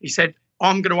 He said,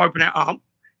 I'm going to open it up.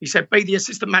 He said, be the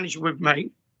assistant manager with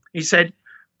me. He said,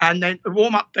 and then the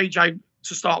warm-up DJ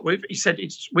to start with, he said,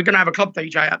 we're going to have a club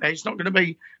DJ out there. It's not going to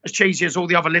be as cheesy as all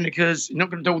the other Linekers. You're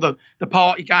not going to do all the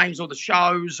party games or the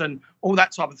shows and all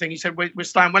that type of thing. He said, we're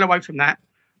staying well away from that.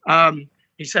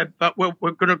 He said, but we're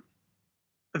going to,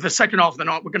 the second half of the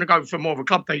night, we're going to go for more of a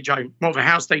club DJ, more of a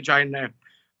house DJ in there.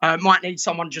 Might need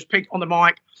someone just pick on the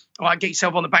mic, get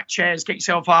yourself on the back chairs, get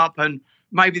yourself up, and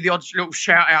maybe the odd little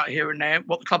shout out here and there,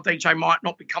 what the club DJ might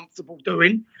not be comfortable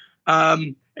doing.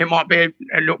 It might be a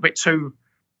little bit too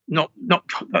not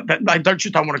they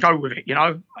don't want to go with it, you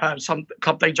know. Some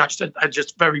club DJs are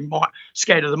just very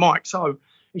scared of the mic. So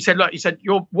he said, look,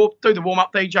 you'll do the warm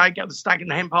up DJ, get the stag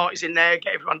and the hen parties in there,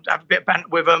 get everyone to have a bit of banter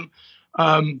with them,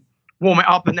 warm it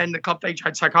up, and then the club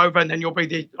DJ take over, and then you'll be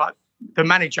the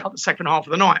manager the second half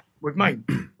of the night with me.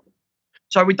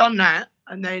 So we done that,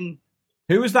 and then.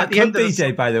 Who was that club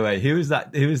DJ, by the way? Who was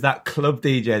that club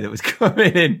DJ that was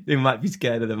coming in who might be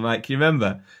scared of the mic? Can you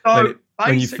remember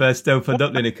when you first opened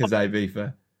up Lineker's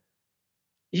Ibiza?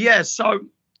 Yeah, so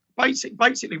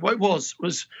basically what it was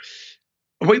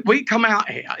we come out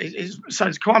here. So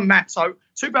it's quite mad. So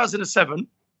 2007,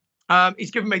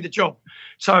 he's given me the job.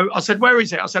 So I said, where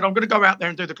is it? I said, I'm going to go out there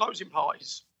and do the closing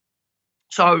parties.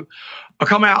 So I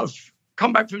come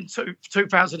back from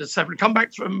 2007, come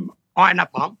back from Ayia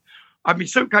Napa. I had my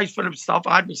suitcase full of stuff.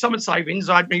 I had my summer savings.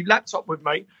 I had my laptop with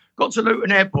me. Got to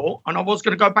Luton Airport, and I was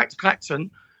going to go back to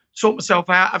Clacton, sort myself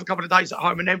out, have a couple of days at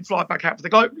home, and then fly back out for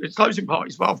the closing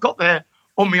parties. But I've got there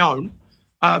on my own.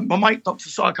 My mate, Dr.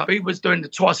 Psycho, he was doing the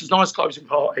Twice as Nice closing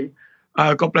party.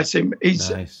 God bless him. He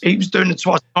was doing the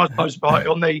Twice as Nice closing party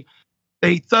on the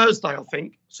Thursday, I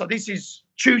think. So this is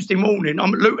Tuesday morning.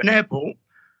 I'm at Luton Airport,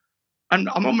 and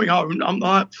I'm on my own. I'm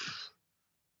like,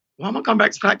 why am I going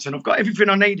back to Clacton? I've got everything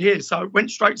I need here. So I went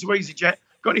straight to EasyJet.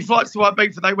 Got any flights to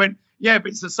Ibiza? They went, yeah,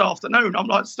 but it's this afternoon. I'm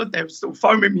like, stood there, still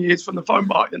foaming my ears from the phone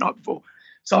party the night before.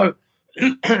 So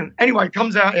anyway,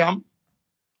 comes out here.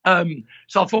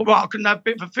 So I thought, right, I can have a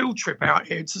bit of a field trip out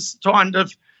here to kind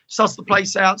of suss the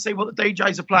place out, see what the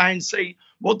DJs are playing, see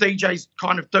what DJs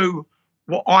kind of do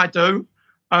what I do.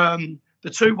 The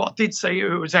two what I did see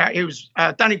who was out here was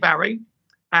Danny Barry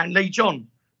and Lee John.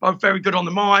 Both very good on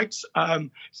the mics.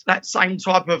 That same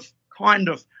type of kind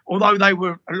of, although they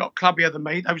were a lot clubbier than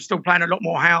me, they were still playing a lot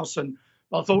more house. And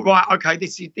I thought, right, okay,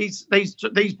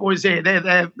 these boys here, they're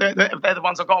the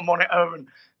ones I got on monitor, and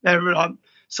they're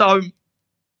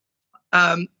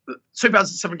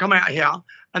 2007 come out here,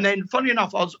 and then funny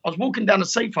enough, I was walking down the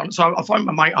seafront, so I phoned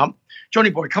my mate up, Johnny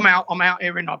boy, come out, I'm out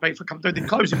here in Ibiza, come do the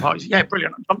closing parties. Yeah,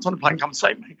 brilliant. I jumped on the plane, come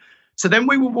see me. So then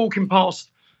we were walking past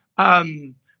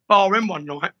Bar M one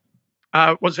night,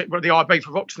 was it the Ibiza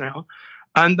Rocks now?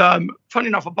 And funny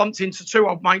enough, I bumped into two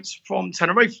old mates from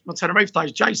Tenerife, my Tenerife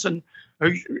days, Jason,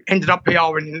 who ended up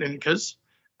PRing in Lineker's,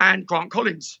 and Grant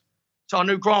Collins. So I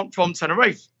knew Grant from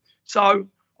Tenerife. So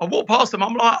I walked past them,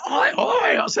 I'm like,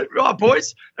 hi. I said, right,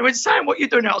 boys. They went, Sam, what are you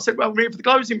doing now? I said, well, we're here for the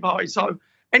closing party. So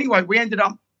anyway, we ended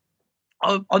up,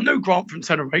 I knew Grant from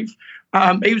Tenerife.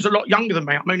 He was a lot younger than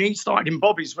me. I mean, he started in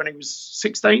Bobby's when he was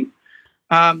 16.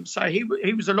 So he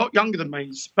was a lot younger than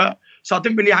me, so I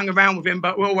didn't really hang around with him,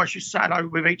 but we always used to sat over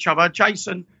with each other.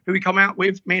 Jason, who he come out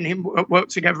with, me and him worked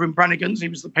together in Brannigan's. He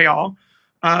was the PR.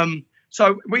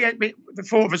 So the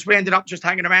four of us, we ended up just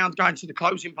hanging around, going to the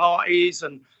closing parties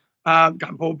and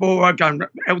going Bora Bora, going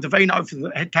El Divino for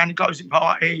the Head Candy closing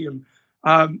party.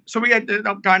 And so we ended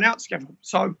up going out together.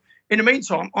 So in the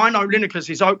meantime, I know Lineker's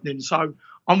is opening. So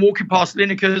I'm walking past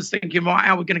Lineker's thinking, right,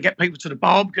 how are we going to get people to the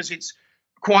bar? Because it's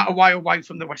quite a way away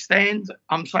from the West End.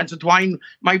 I'm saying to Dwayne,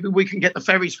 maybe we can get the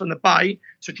ferries from the bay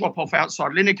to drop off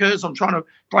outside Lineker's. I'm trying to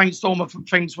brainstorm of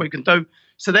things we can do.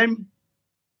 So then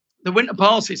the winter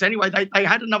passes. Anyway, they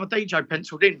had another DJ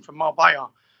penciled in from Marbella.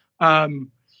 And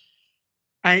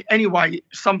anyway,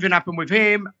 something happened with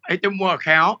him. It didn't work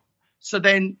out. So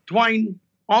then Dwayne,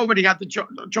 I already had the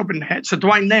job in there. So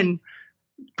Dwayne then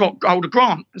got hold of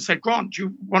Grant and said, Grant, do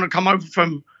you want to come over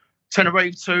from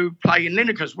Tenerife to play in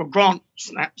Lineker's? Well, Grant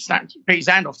beat his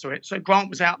hand off to it. So Grant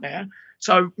was out there.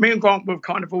 So me and Grant were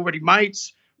kind of already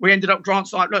mates. We ended up,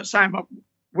 Grant's like, look, Sam,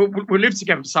 we'll live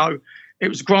together. So it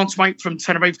was Grant's mate from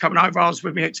Tenerife coming over. I was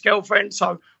with my ex-girlfriend.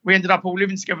 So we ended up all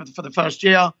living together for the first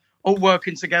year, all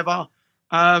working together.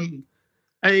 It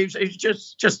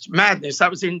was just madness. That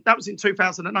was in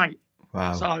 2008.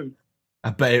 Wow. So I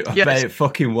bet it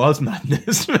fucking was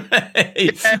madness, mate.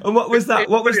 Yeah. And what was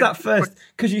that first?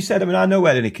 Because you said, I mean, I know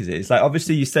where Lineker's is. Like,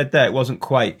 obviously, you said there it wasn't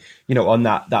quite, on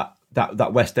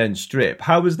that West End strip.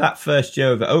 How was that first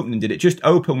year of it opening? Did it just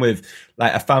open with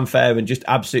like a fanfare and just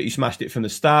absolutely smashed it from the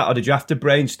start, or did you have to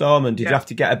brainstorm and did you have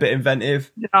to get a bit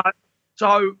inventive? Yeah.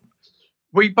 So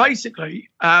we basically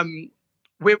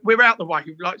we're out the way.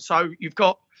 Like, so you've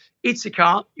got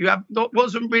Ithaca,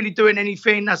 wasn't really doing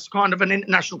anything. That's kind of an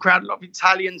international crowd, a lot of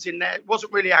Italians in there. It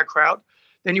wasn't really our crowd.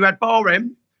 Then you had Bar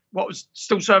M, what was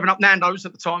still serving up Nando's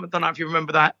at the time. I don't know if you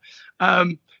remember that.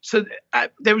 So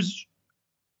there was,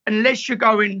 unless you're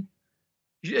going,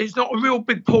 it's not a real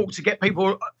big pull to get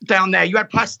people down there. You had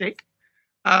plastic.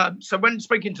 So when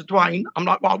speaking to Dwayne, I'm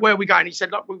like, well, where are we going? He said,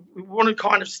 look, we want to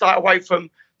kind of stay away from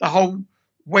the whole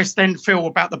West End feel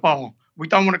about the bar. we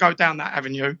don't want to go down that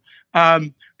avenue.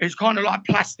 It's kind of like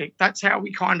plastic. That's how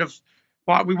we kind of,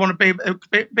 like, we want to be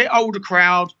a bit older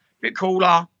crowd, a bit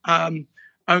cooler, and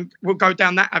we'll go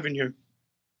down that avenue.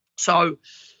 So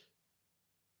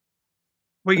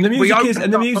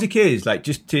the music is like,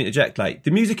 just to interject, like the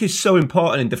music is so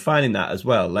important in defining that as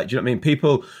well. Like, do you know what I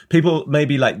mean? People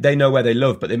maybe like they know where they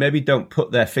love, but they maybe don't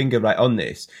put their finger right on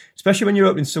this, especially when you're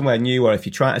opening somewhere new, or if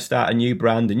you're trying to start a new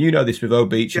brand, and you know this with O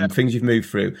Beach and things you've moved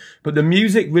through. But the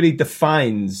music really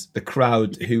defines the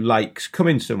crowd who likes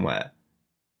coming somewhere.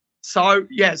 So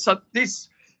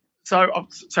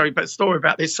sorry, but a story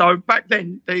about this. So back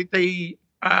then, the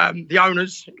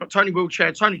owners, Tony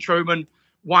Wheelchair, Tony Truman,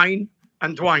 Wayne,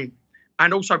 and Dwayne,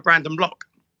 and also Brandon Block,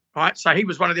 right? So he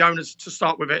was one of the owners to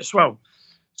start with it as well.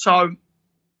 So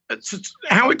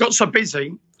how it got so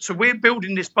busy, so we're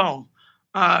building this bar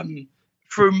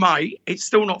through May. It's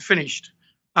still not finished.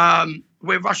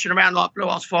 We're rushing around like blue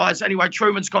ass fires. Anyway,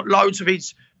 Truman's got loads of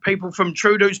his people from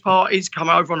Trudeau's parties come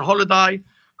over on holiday.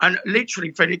 And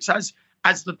literally, Felix,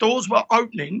 as the doors were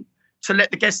opening to let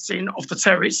the guests in off the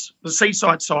terrace, the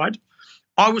seaside side,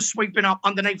 I was sweeping up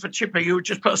underneath a chippy who had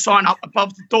just put a sign up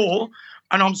above the door,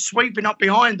 and I'm sweeping up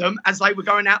behind them as they were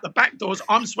going out the back doors.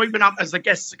 I'm sweeping up as the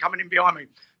guests are coming in behind me.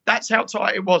 That's how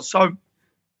tight it was. So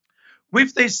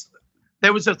with this,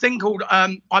 there was a thing called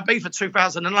Ibiza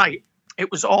 2008.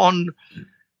 It was on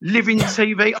Living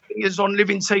TV. I think it was on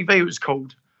Living TV, it was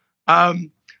called. And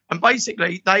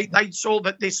basically, they saw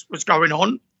that this was going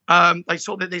on. They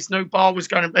saw that this new bar was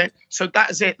going to be. So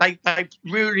that is it. They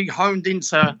really honed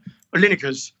into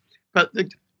Lineker's. But they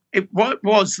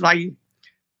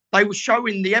were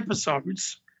showing the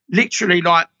episodes literally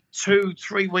like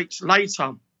 2-3 weeks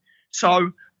later.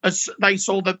 So as they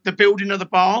saw the building of the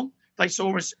bar, they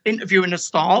saw us interviewing the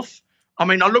staff. I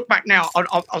mean, I look back now,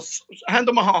 I'll hand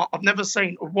on my heart, I've never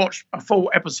seen or watched a full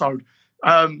episode.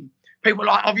 People are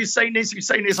like, have you seen this? Have you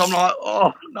seen this? I'm like,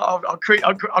 oh, no, I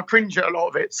cringe at a lot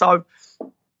of it. So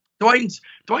Dwayne's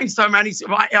so man, he's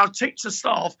right, I'll teach the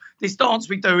staff this dance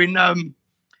we do in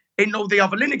all the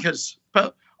other Linekers.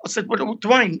 But I said, well,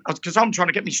 Dwayne, because I'm trying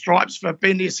to get me stripes for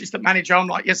being the assistant manager. I'm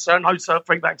like, yes, sir, no, sir,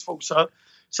 3 bags full, sir.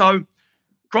 So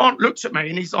Grant looks at me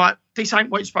and he's like, this ain't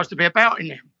what it's supposed to be about in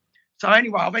there. So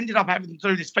anyway, I've ended up having to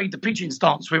do this Feed the Pigeons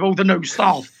dance with all the new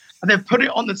staff, and they've put it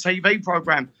on the TV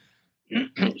programme.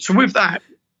 So with that,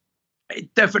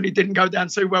 it definitely didn't go down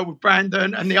too well with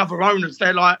Brandon and the other owners.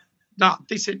 They're like, no,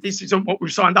 this isn't what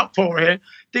we've signed up for here.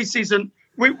 This isn't.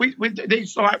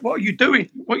 It's like, what are you doing?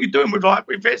 What are you doing? We've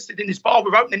invested in this bar.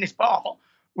 We're opening this bar.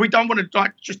 We don't want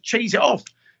to just cheese it off.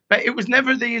 But it was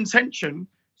never the intention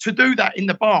to do that in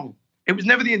the bar. It was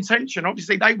never the intention.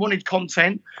 Obviously, they wanted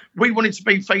content. We wanted to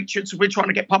be featured, so we're trying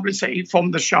to get publicity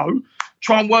from the show,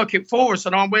 try and work it for us.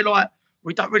 And we're like,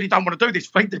 we don't want to do this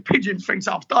Feed the Pigeons thing,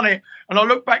 so I've done it. And I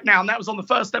look back now, and that was on the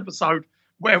first episode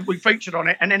where we featured on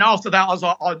it. And then after that, I was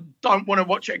like, I don't want to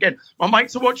watch it again. My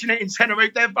mates are watching it in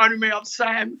Tenerife. They're phoning me up,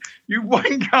 Sam, you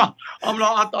wanker. I'm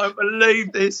like, I don't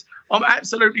believe this. I'm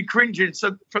absolutely cringing.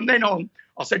 So from then on,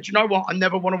 I said, you know what? I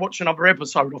never want to watch another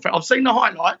episode of it. I've seen the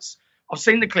highlights. I've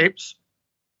seen the clips.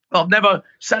 I've never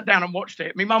sat down and watched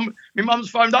it. My mum's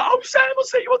phoned up, oh, Sam, I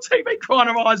see you on TV crying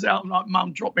her eyes out. I'm like,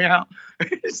 Mum, drop me out.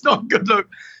 It's not a good look.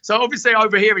 So obviously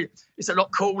over here, it's a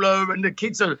lot cooler, and the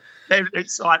kids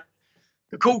it's like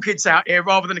the cool kids out here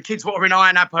rather than the kids what are in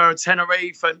Iron Apple or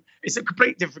Tenerife, and it's a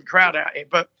complete different crowd out here.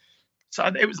 But so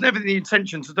it was never the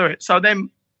intention to do it. So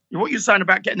then what you're saying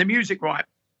about getting the music right.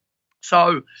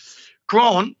 So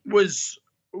Grant was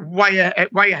way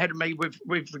ahead of me with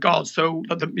regards to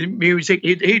the music.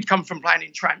 He'd come from playing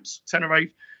in Tramps,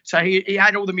 Tenerife. So he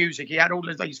had all the music. He had all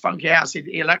these funky house,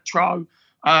 the electro.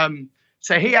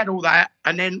 So he had all that.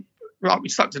 And then we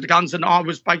stuck to the guns, and I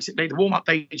was basically the warm-up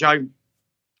DJ,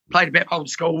 played a bit of old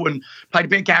school and played a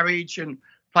bit of garage and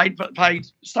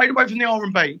stayed away from the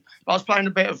R&B. But I was playing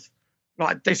a bit of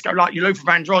like disco, like your Luther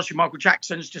Vandross, your Michael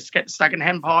Jacksons, just to get the Stag and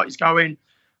Hen parties going.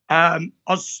 I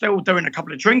was still doing a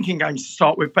couple of drinking games to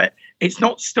start with, but it's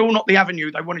still not the avenue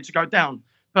they wanted to go down.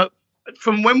 But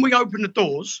from when we opened the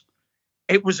doors,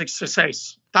 it was a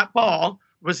success. That bar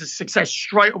was a success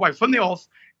straight away. From the off,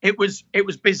 it was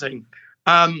busy.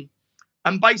 And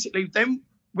basically then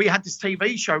we had this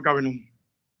TV show going on.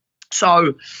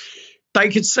 So they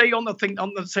could see on the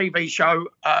TV show,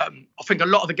 I think a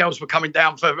lot of the girls were coming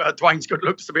down for Dwayne's good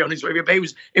looks, to be honest with you. But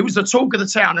it was the talk of the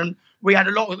town, and we had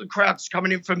a lot of the crowds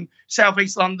coming in from South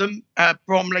East London,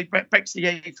 Bromley,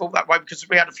 Bexley, he thought that way because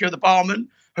we had a few of the barmen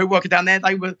who worked down there.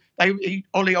 Ollie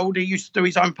Oldie used to do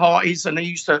his own parties, and he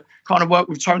used to kind of work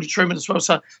with Tony Truman as well.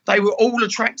 So they were all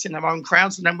attracting their own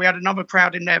crowds. And then we had another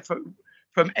crowd in there from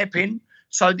Epping.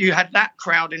 So you had that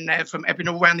crowd in there from Epping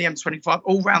all around the M25,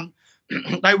 all round.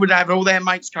 They would have all their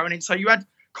mates going in. So you had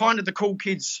kind of the cool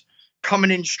kids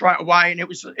coming in straight away, and it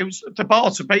was the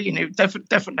bar to be in. It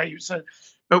definitely.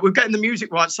 But we're getting the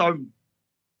music right. So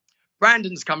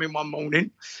Brandon's come in one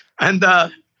morning, and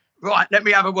right, let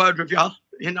me have a word with you.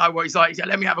 You know what he's like? He said,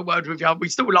 let me have a word with you. We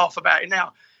still laugh about it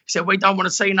now. He said, we don't want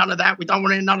to see none of that. We don't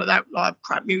want to hear none of that like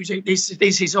crap music. This is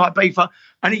Ibiza.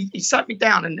 And he sat me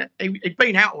down, and he'd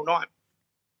been out all night.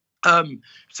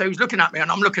 So he was looking at me,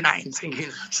 and I'm looking at him thinking,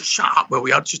 just shut up, will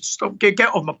we? I'll just stop, get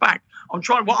off my back. What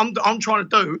I'm trying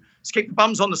to do is keep the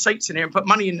bums on the seats in here and put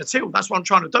money in the till. That's what I'm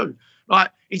trying to do.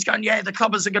 Like, he's going, yeah, the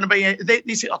clubbers are going to be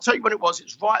this. I'll tell you what it was.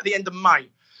 It's right at the end of May.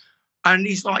 And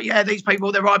he's like, yeah, these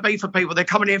people, they're Ibiza people. They're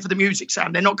coming here for the music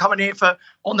sound. They're not coming here for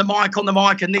on the mic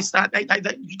and this, that. They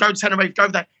you go to Tenerife, go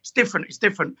there. It's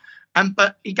different.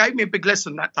 But he gave me a big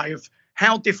lesson that day of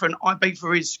how different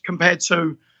Ibiza is compared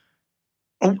to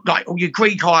all your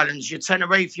Greek islands, your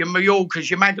Tenerife, your Mallorcas,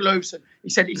 your Magalufs.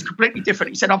 He said it's completely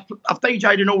different. He said, I've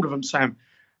DJ'd in all of them, Sam.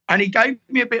 And he gave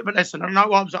me a bit of a lesson. And I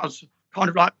know I was kind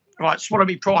of like, right, swallow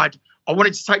me pride. I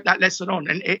wanted to take that lesson on,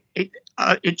 and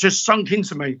it just sunk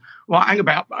into me. Well, hang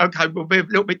about, okay, we'll be a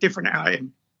little bit different out of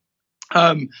him.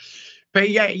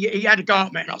 But yeah, he had a go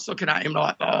at me, and I was looking at him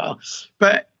like, oh.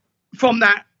 But from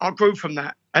that, I grew from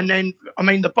that. And then, I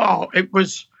mean, the bar, it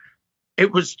was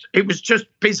just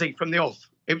busy from the off.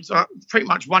 It was pretty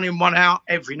much 1 in, 1 out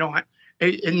every night.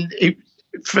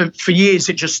 For years,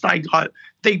 it just stayed like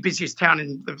the busiest town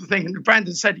in the thing. And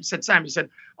Brandon said, Sam,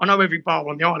 I know every bar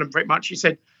on the island pretty much. He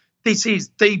said, this is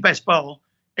the best bar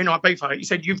in Ibiza. He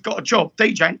said, you've got a job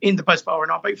DJing in the best bar in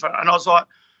Ibiza. And I was like,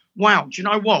 wow, do you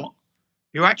know what?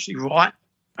 You're actually right.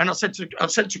 And I said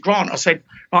to Grant, I said,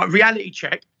 like, reality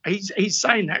check. He's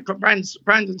saying that.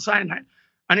 Brandon's saying that.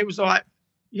 And it was like,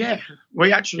 yeah,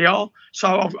 we actually are.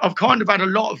 So I've kind of had a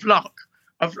lot of luck.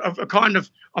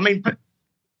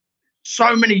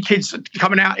 So many kids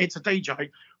coming out here to DJ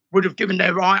would have given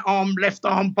their right arm, left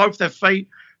arm, both their feet,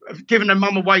 given their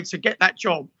mum away to get that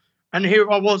job. And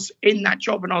here I was in that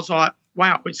job, and I was like,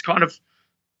 wow, it's kind of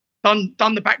done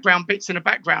the background bits in the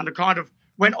background. I kind of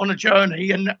went on a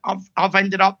journey, and I've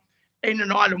ended up in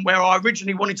an island where I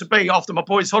originally wanted to be after my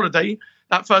boys' holiday,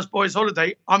 that first boys'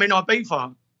 holiday. I'm in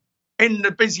Ibiza, in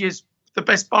the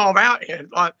best bar out here.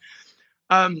 Like,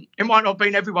 it might not have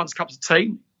been everyone's cup of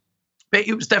tea, but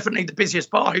it was definitely the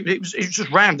busiest bar. It was just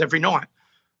rammed every night.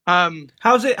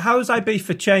 How's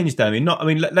Ibiza changed then?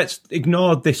 Let's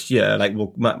ignore this year. Like,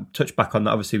 we'll touch back on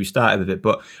that. Obviously, we started with it,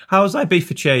 but how's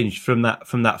Ibiza changed from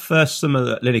that first summer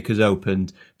that Lineker's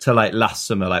opened to like last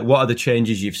summer? Like, what are the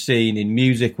changes you've seen in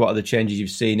music? What are the changes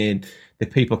you've seen in the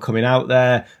people coming out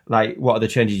there? Like, what are the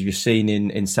changes you've seen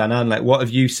in San An? Like, what have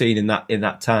you seen in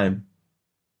that time?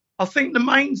 I think the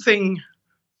main thing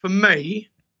for me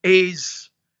is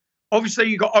obviously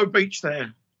you got O Beach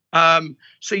there.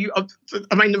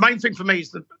 The main thing for me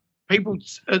is that people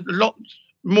a lot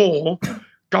more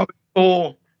go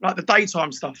for like the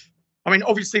daytime stuff. I mean,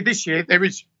 obviously this year there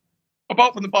is,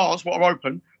 apart from the bars what are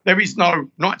open, there is no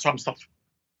nighttime stuff.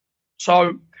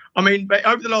 So, I mean, but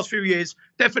over the last few years,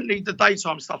 definitely the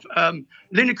daytime stuff.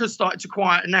 Lineker started to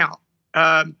quieten out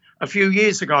a few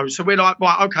years ago. So we're like,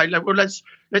 right, okay, well, let's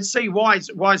see why is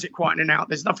it quietening out.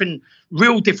 There's nothing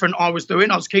real different I was doing.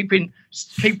 I was keeping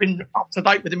up to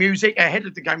date with the music, ahead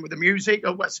of the game with the music. I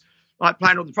was like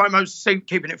playing all the promos,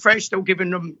 keeping it fresh, still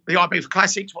giving them the Ibiza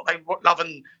classics, what they love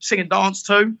and sing and dance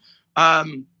to. I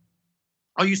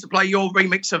used to play your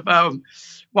remix of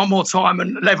One More Time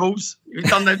and Levels. You've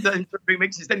done the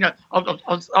remixes, didn't you? I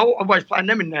was always playing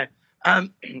them in there.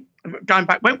 Going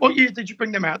back, what year did you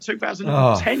bring them out? 2010?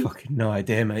 Oh, fucking no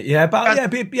idea, mate. Yeah,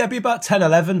 be about 10,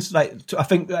 11. So like, I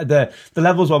think the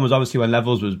Levels one was obviously when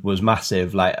Levels was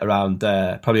massive, like around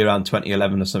probably around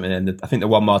 2011 or something. And I think the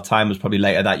One More Time was probably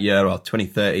later that year or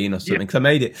 2013 or something. Because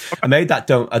I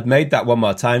made that One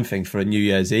More Time thing for a New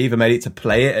Year's Eve. I made it to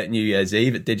play it at New Year's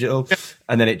Eve at Digital,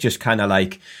 and then it just kind of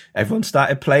like everyone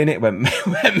started playing it, went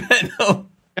mental.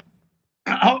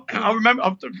 I remember,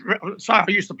 I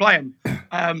used to play them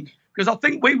because I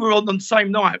think we were on the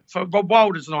same night for Rob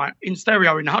Wilder's night in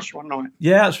stereo in Hush one night.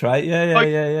 Yeah, that's right.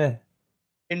 Yeah.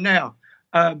 In there.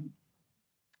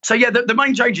 So yeah, the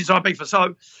main changes are Ibiza.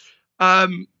 So I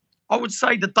would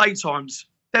say the daytimes,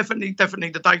 definitely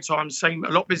the daytimes seem a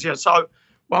lot busier. So,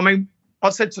 well, I mean,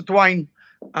 I said to Dwayne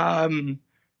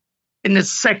in the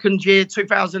second year,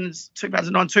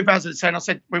 2009, 2010, I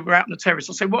said, we were out on the terrace.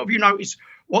 I said, what have you noticed?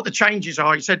 What the changes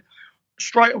are? He said,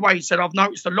 straight away, he said, I've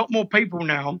noticed a lot more people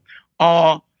now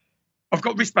I've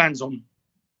got wristbands on.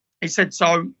 He said,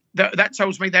 so that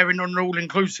tells me they're in an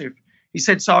all-inclusive. He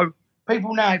said, so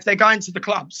people now, if they're going to the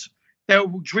clubs, they'll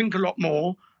drink a lot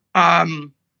more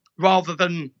rather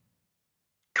than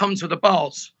come to the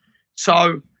bars.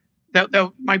 So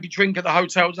they'll maybe drink at the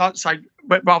hotels, I'd say,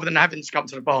 rather than having to come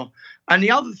to the bar. And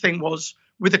the other thing was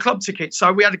with the club tickets.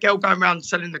 So we had a girl going around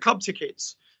selling the club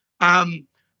tickets. And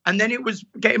then it was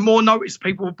getting more notice.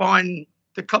 People were buying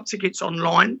the club tickets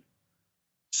online.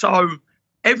 So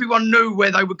everyone knew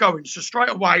where they were going. So straight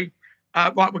away,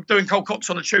 right, we're doing Cold Cox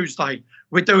on a Tuesday.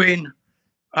 We're doing,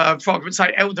 for argument's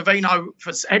sake, El Divino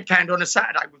for Head Candy on a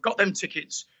Saturday. We've got them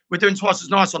tickets. We're doing Twice as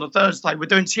Nice on a Thursday. We're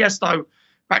doing Tiesto.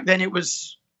 Back then it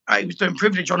was doing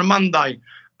Privilege on a Monday.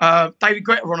 David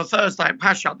Guetta on a Thursday at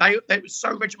Pasha. They were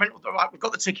so regimental. Right, we've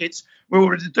got the tickets. We're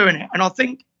already doing it. And I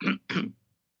think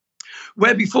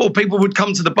where before people would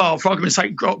come to the bar, for argument's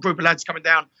sake, group of lads coming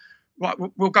down, right,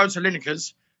 we'll go to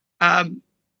Lineker's, and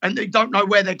they don't know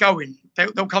where they're going.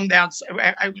 They'll come down,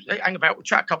 hang about, we'll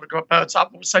chat a couple of birds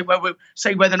up, we'll see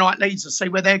where the night leads us, see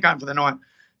where they're going for the night.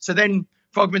 So then,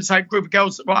 for argument's sake, group of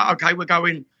girls, right, okay, we're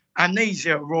going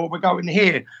Amnesia, or we're going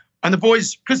here. And the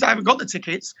boys, because they haven't got the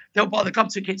tickets, they'll buy the club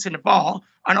tickets in the bar.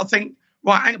 And I think,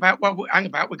 right, hang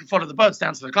about, we can follow the birds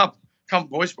down to the club. Come,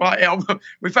 boys, right, yeah,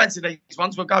 we fancy these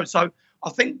ones, we'll go. So I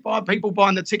think by people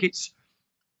buying the tickets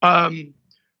online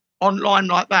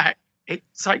like that, it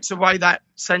takes away that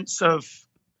sense of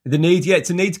the need. Yeah,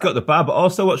 it's a need to go to the bar. But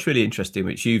also what's really interesting,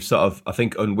 which you've sort of, I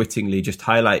think, unwittingly just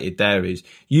highlighted there, is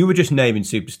you were just naming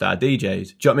superstar DJs. Do you know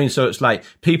what I mean? So it's like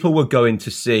people were going to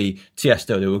see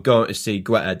Tiesto, they were going to see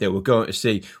Guetta, they were going to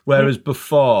see, whereas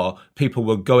before people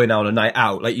were going out on a night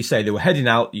out. Like you say, they were heading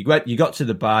out, you got to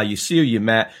the bar, you see who you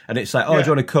met, and it's like, oh, do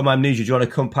you want to come Amnesia? Do you want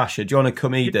to come Pasha? Do you want to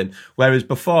come Eden? Whereas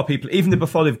before people, even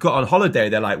before they've got on holiday,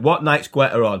 they're like, what night's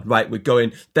Guetta on? Right, we're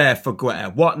going there for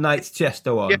Guetta. What night's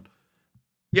Tiesto on?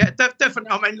 Yeah, definitely.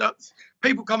 I mean, look,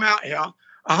 people come out here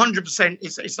 100%.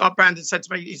 It's like Brandon said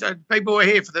to me. He said, people are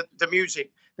here for the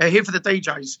music. They're here for the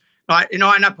DJs. Like in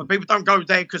Iron Apple, people don't go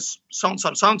there because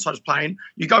so-and-so's playing.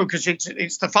 You go because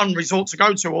it's the fun resort to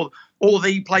go to, or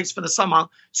the place for the summer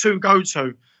to go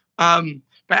to. But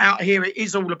out here, it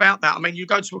is all about that. I mean, you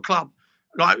go to a club,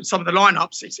 like some of the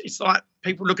lineups, it's like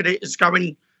people look at it as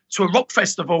going to a rock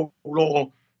festival,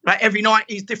 or like every night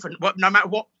is different. No matter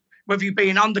what. Whether you've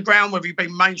been underground, whether you've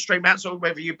been mainstream outside,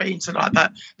 whether you've been to like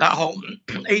that whole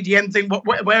EDM thing,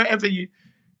 wherever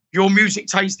your music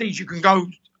taste is, you can go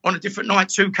on a different night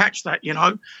to catch that, you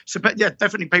know. So, but yeah,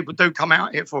 definitely people do come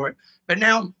out here for it. But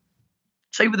now,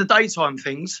 see with the daytime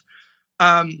things,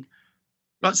 like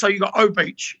so you got O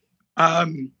Beach,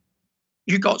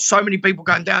 you've got so many people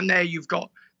going down there. You've got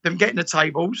them getting the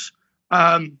tables.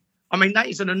 I mean, that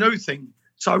isn't a new thing.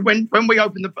 So when we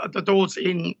opened the doors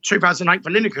in 2008 for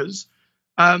Lineker's,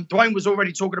 Dwayne was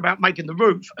already talking about making the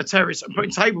roof a terrace and putting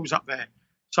tables up there.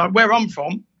 So where I'm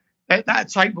from, that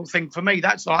table thing for me,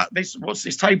 that's like this. What's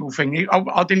this table thing?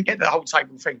 I didn't get the whole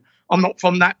table thing. I'm not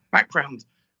from that background.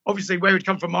 Obviously, where he'd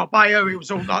come from Marbella, it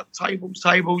was all like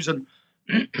tables, and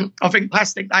I think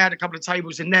Plastic, they had a couple of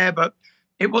tables in there, but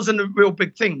it wasn't a real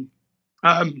big thing.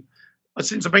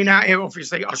 Since I've been out here,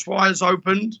 obviously, Ushuaia's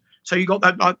opened, so you got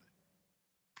that like.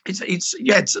 It's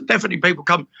definitely people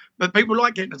come, but people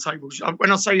like getting the tables.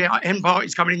 When I say hen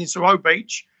parties coming into O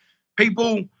Beach,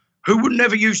 people who would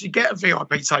never usually get a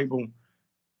VIP table,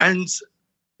 and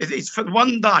it's for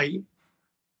one day,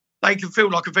 they can feel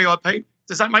like a VIP.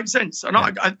 Does that make sense? And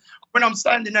I when I'm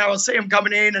standing there, I see them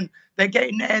coming in and they're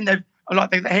getting there, and they're like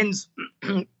the hens.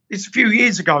 It's a few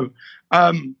years ago,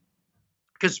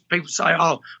 because people say,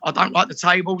 "Oh, I don't like the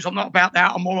tables. I'm not about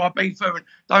that. I'm more Ibiza and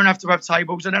don't have to have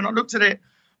tables." And then I looked at it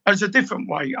as a different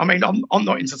way. I mean, I'm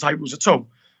not into tables at all.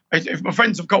 If my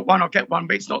friends have got one, I'll get one,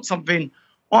 but it's not something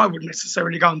I would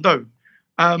necessarily go and do.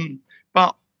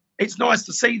 But it's nice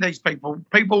to see these people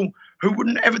who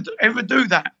wouldn't ever do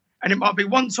that. And it might be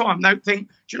one time they'll think,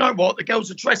 do you know what? The girls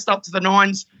are dressed up to the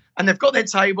nines and they've got their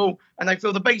table and they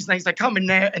feel the bee's knees. They come in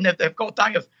there and they've got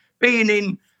a day of being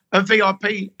in a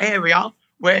VIP area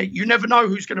where you never know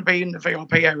who's going to be in the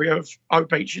VIP area of O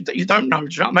Beach. You don't know,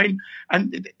 do you know what I mean?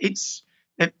 And it's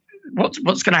what's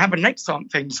going to happen next time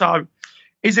thing. So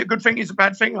is it a good thing? Is it a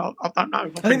bad thing? I don't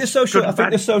know. I think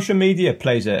the social media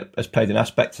has played an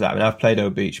aspect to that. I mean, I've played O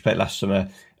Beach, played last summer,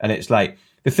 and it's like,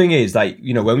 the thing is, like,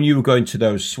 you know, when you were going to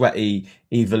those sweaty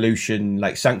Evolution,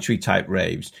 like Sanctuary type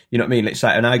raves, you know what I mean? It's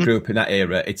like, and I grew up in that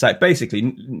era. It's like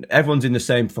basically everyone's in the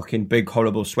same fucking big,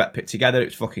 horrible sweat pit together.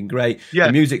 It's fucking great. Yeah.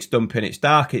 The music's dumping. It's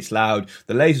dark. It's loud.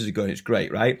 The lasers are going. It's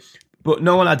great, right? But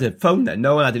no one had a phone then.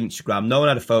 No one had an Instagram. No one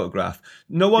had a photograph.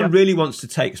 No one really wants to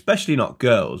take, especially not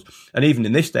girls, and even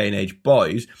in this day and age,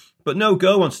 boys, But no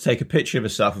girl wants to take a picture of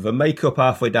herself with her makeup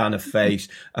halfway down her face,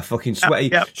 a fucking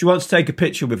sweaty. She wants to take a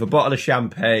picture with a bottle of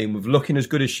champagne, with looking as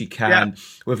good as she can,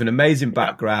 with an amazing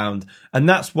background. And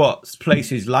that's what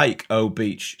places like O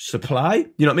Beach supply.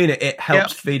 You know what I mean? It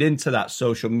helps feed into that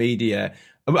social media.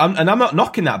 And I'm not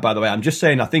knocking that, by the way. I'm just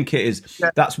saying I think it is.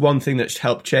 That's one thing that's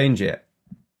helped change it.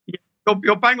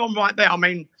 You're bang on right there. I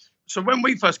mean, so when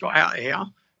we first got out of here,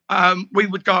 we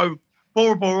would go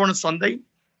Bora Bora on a Sunday.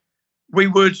 We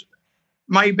would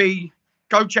maybe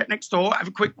go check next door, have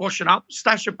a quick washing up,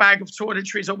 stash a bag of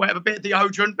toiletries or whatever, bit of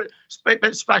deodorant,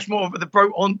 but splash more of the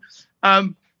Brute on,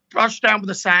 brush down with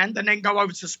the sand, and then go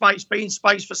over to Space, be in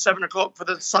Space for 7 o'clock for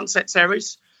the Sunset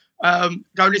Series. Go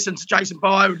listen to Jason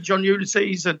Byer and John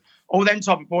Ulysses and all them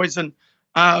type of boys. And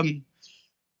the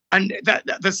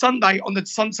Sunday on the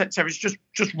Sunset Series just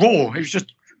raw. It was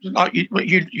just like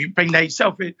you've been there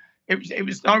yourself. It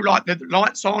was no like the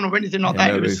lights on or anything like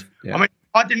that. It was. I mean,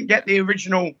 I didn't get the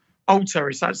original old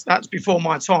terrace. That's before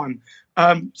my time.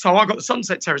 So I got the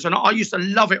Sunset Terrace, and I used to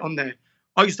love it on there.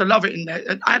 I used to love it in there,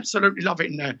 and absolutely love it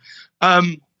in there.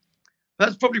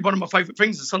 That's probably one of my favourite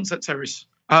things, the Sunset Terrace.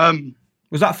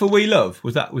 Was that for We Love?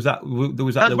 Was that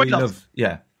the We Love?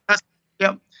 Yeah.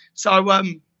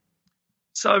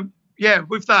 So yeah,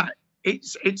 with that,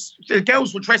 it's the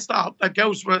girls were dressed up. The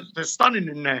girls they're stunning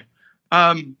in there.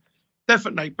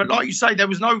 Definitely, but like you say, there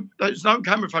was no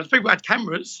camera phones. People had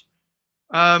cameras.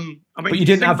 I mean, but you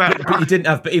didn't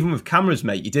have. But even with cameras,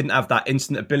 mate, you didn't have that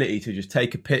instant ability to just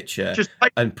take a picture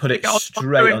and put it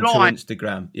straight onto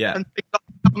Instagram. Yeah, and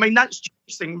I mean that's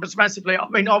changing massively. I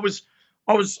mean, I was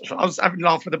having a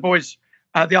laugh with the boys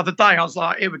the other day. I was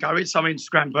like, here we go, it's some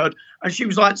Instagram bird, and she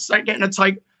was like getting a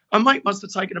take. Her mate must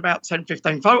have taken about 10,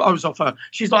 15 photos of her.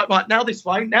 She's like, right, now this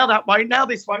way, now that way, now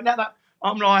this way, now that.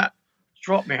 I'm like,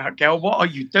 drop me out, girl. What are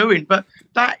you doing? But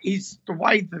that is the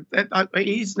way that it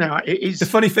is now. It is. The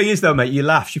funny thing is, though, mate, you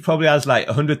laugh. She probably has like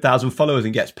 100,000 followers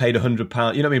and gets paid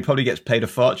 £100. You know what I mean? Probably gets paid a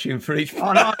fortune for each.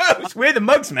 I know. We're the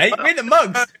mugs, mate. We're the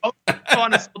mugs.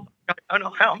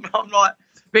 I'm like,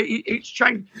 but it's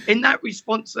changed in that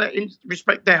response. In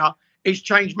respect, there, it's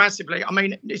changed massively. I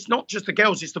mean, it's not just the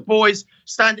girls; it's the boys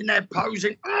standing there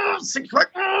posing.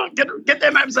 Get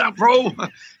their abs out, bro.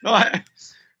 Like,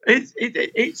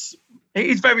 it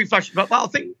is very flashy, but I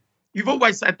think you've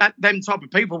always said that them type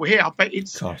of people were here, but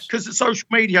it's because of social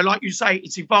media, like you say,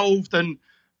 it's evolved, and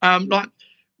like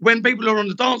when people are on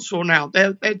the dance floor now,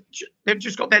 they've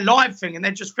just got their live thing and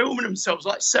they're just filming themselves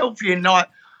like selfieing, like,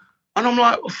 and I'm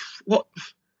like, what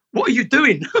are you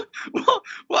doing?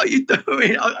 what are you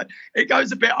doing? It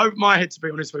goes a bit over my head, to be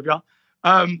honest with you.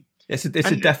 It's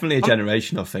definitely a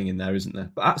generational thing in there, isn't there?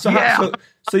 But, so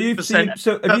you've seen.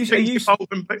 So have you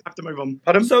have to move on.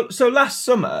 Pardon? So last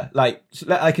summer, like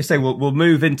I say, we'll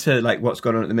move into like what's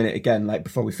going on at the minute again, like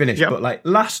before we finish. Yep. But like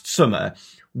last summer,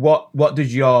 what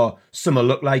did your summer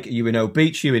look like? Are you in O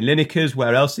Beach? Are you in Lineker's?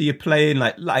 Where else are you playing?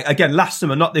 Like again, last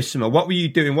summer, not this summer. What were you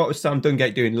doing? What was Sam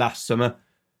Dungate doing last summer?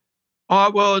 I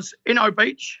was in O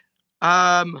Beach,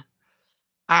 and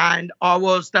I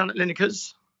was down at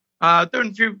Lineker's. Doing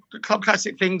a few Club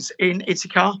Classic things in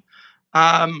Ithaca.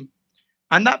 And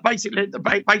that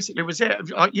basically was it.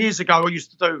 Like years ago, I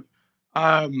used to do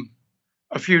a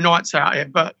few nights out here,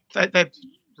 but they're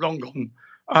long gone.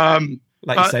 You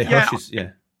say, Hushes,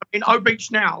 yeah. In O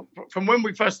Beach now, from when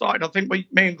we first started, I think me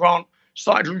and Grant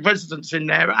started residence in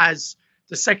there as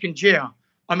the second year.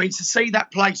 I mean, to see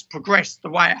that place progress the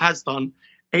way it has done,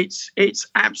 it's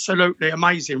absolutely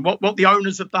amazing. What the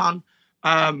owners have done,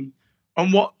 and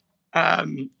what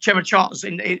Gemma Charters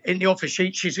in the office,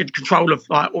 she's in control of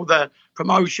like all the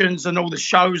promotions and all the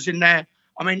shows in there.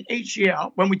 I mean, each year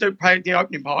when we do play the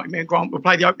opening party, me and Grant will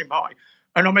play the opening party,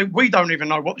 and I mean, we don't even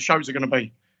know what the shows are going to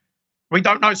be. We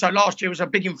don't know. So last year was a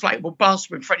big inflatable bus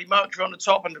with Freddie Mercury on the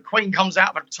top, and the Queen comes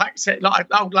out of a taxi, like an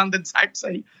old London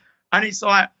taxi, and it's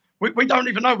like we don't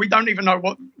even know. We don't even know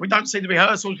what. We don't see the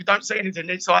rehearsals. We don't see anything.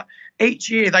 It's like each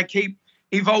year they keep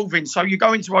evolving. So you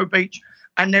go into O Beach,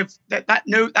 and that's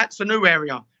the new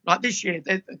area. Like this year,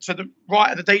 to the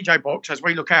right of the DJ box, as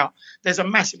we look out, there's a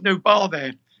massive new bar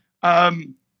there.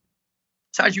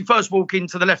 So as you first walk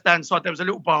into the left-hand side, there was a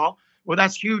little bar. Well,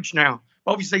 that's huge now.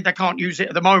 Obviously, they can't use it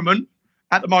at the moment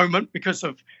because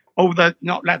of all the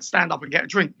not allowed to stand up and get a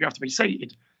drink. You have to be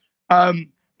seated.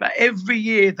 But every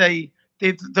year, the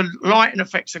lighting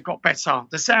effects have got better.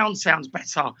 The sound sounds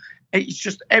better. It's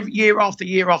just every year after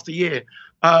year after year.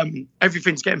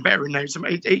 Everything's getting better in there.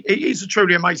 It is a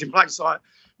truly amazing place. Like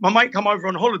my mate come over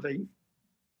on holiday,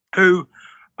 who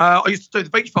I used to do the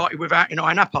beach party with out in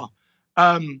Ayia Napa,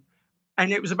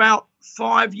 and it was about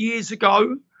 5 years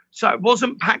ago, so it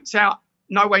wasn't packed out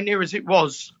nowhere near as it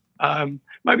was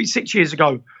maybe 6 years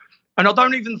ago. And I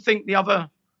don't even think the other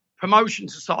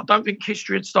promotions had started. I don't think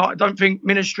History had started. I don't think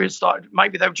Ministry had started.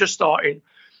 Maybe they were just starting.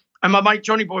 And my mate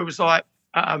Johnny Boy was like,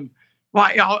 right,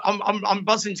 I'm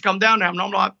buzzing to come down now. And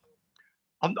I'm like,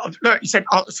 look, he said,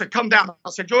 I said, come down. I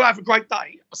said, you'll have a great day.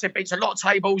 I said, but it's a lot of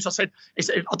tables. I said,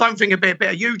 I don't think it'd be a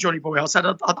bit of you, Johnny Boy. I said,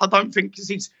 I don't think, because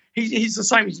he's the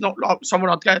same. He's not like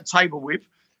someone I'd get a table with.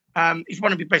 He's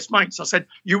one of your best mates. I said,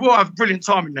 you will have a brilliant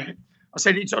time in there. I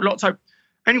said, it's a lot of time.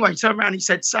 Anyway, he turned around, he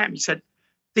said, Sam, he said,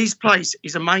 this place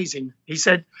is amazing. He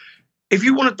said, if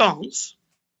you want to dance,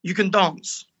 you can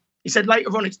dance. He said,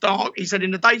 later on, it's dark. He said,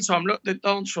 in the daytime, look, the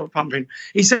dance floor pumping.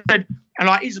 He said, and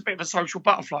like, he's a bit of a social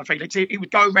butterfly, Felix. He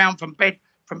would go around from bed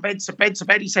to bed to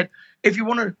bed. He said, if you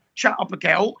want to chat up a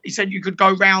girl, he said, you could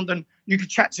go round and you could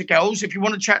chat to girls. If you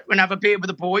want to chat and have a beer with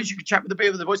the boys, you could chat with the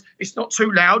beer with the boys. It's not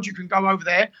too loud. You can go over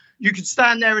there. You can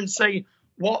stand there and see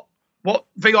what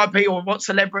VIP or what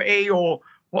celebrity or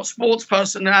what sports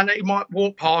personality might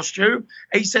walk past you.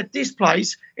 He said, this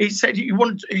place, he said, you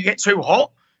get too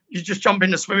hot, you just jump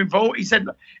in the swimming pool. He said,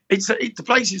 the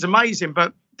place is amazing,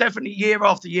 but definitely year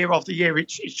after year after year,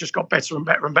 it's just got better and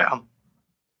better and better.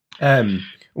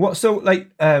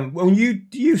 When do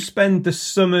you spend the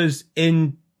summers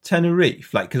in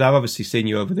Tenerife? Like, because I've obviously seen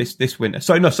you over this winter.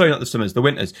 Sorry, not the summers, the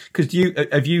winters.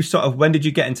 Because when did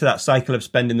you get into that cycle of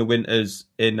spending the winters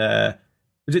in?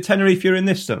 Was it Tenerife you're in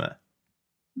this summer?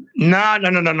 No.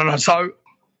 So,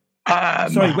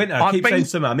 sorry, winter. I keep saying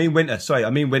summer. I mean winter. Sorry, I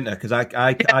mean winter because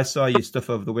I saw your stuff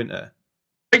over the winter.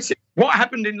 What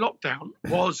happened in lockdown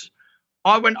was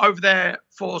I went over there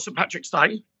for St. Patrick's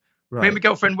Day. Right. Me and my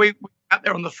girlfriend, we went out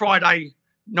there on the Friday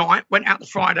night, went out the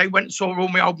Friday, went and saw all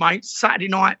my old mates. Saturday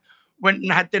night, went and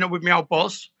had dinner with my old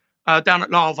boss down at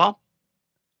Lava.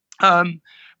 And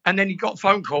then he got a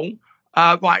phone call.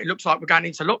 Right, it looks like we're going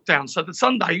into lockdown. So the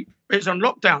Sunday is on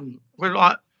lockdown. We're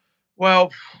like,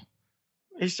 well,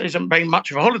 this hasn't been much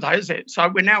of a holiday, is it? So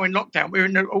we're now in lockdown. We're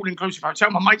in an all-inclusive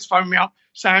hotel. My mate's phoned me up,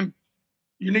 Sam,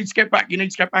 you need to get back.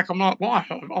 I'm like, why?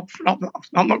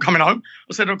 I'm not coming home.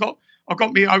 I said, I've got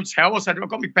my hotel. I said, I've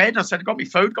got my bed. I said, I've got my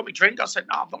food, got my drink. I said,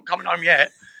 no, I'm not coming home yet.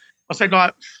 I said,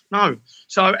 like, no.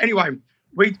 So anyway,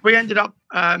 we ended up,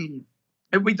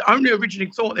 we'd only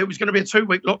originally thought it was going to be a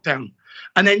 2-week lockdown.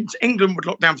 And then England would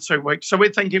lock down for 2 weeks. So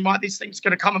we're thinking, right, this thing's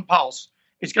going to come and pass.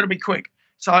 It's going to be quick.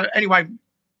 So anyway,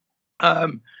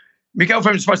 my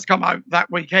girlfriend was supposed to come out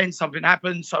that weekend. Something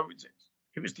happened. So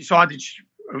it was decided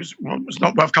it was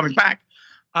not worth coming back.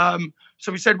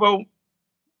 So we said, well,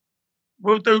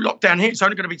 we'll do lockdown here. It's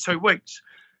only going to be 2 weeks.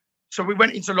 So we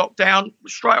went into lockdown.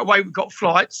 Straight away, we got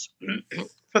flights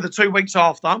for the 2 weeks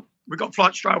after. We got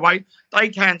flights straight away. They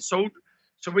cancelled.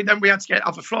 So we had to get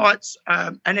other flights.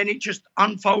 And then it just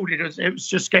unfolded. It was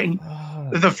just getting,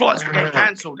 the flights were getting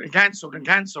cancelled.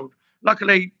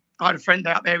 Luckily, I had a friend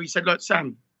out there. He said, look,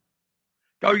 Sam,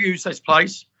 go use this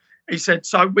place. He said,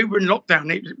 so we were in lockdown.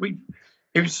 We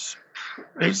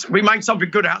made something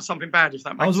good out of something bad, if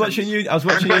that makes sense. I was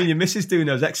watching you and your missus doing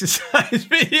those exercise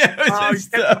videos and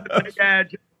stuff. Yeah,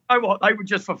 you know what? They were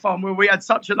just for fun. We had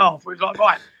such a laugh. We was like,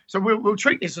 right, so we'll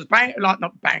treat this as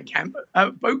not band camp,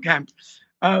 boot camp.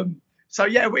 So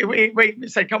yeah, we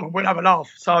said, come on, we'll have a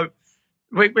laugh. So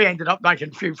we ended up making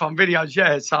a few fun videos,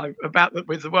 yeah. So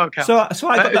with the workout. So I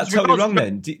got that totally wrong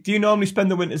then. Do you normally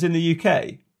spend the winters in the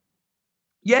UK?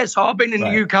 Yes, I've been in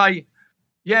the UK.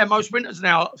 Yeah, most winters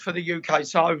now for the UK.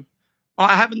 So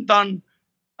I haven't done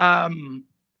when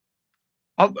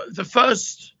I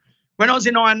was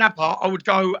in Ayia Napa, I would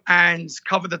go and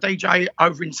cover the DJ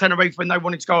over in Tenerife when they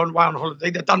wanted to go away on holiday.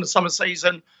 They'd done the summer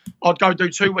season. I'd go do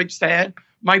 2 weeks there,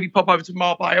 maybe pop over to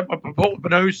Marbella, Port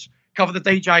Banús, cover the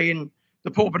DJ in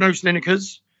the Port Banús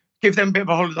Lineikers, give them a bit of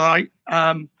a holiday.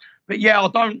 But yeah, I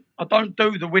don't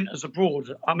do the winters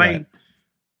abroad. I mean,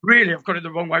 really, I've got it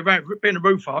the wrong way around. Being a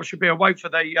roofer, I should be away for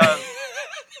the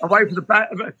away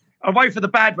for the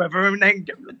bad weather and then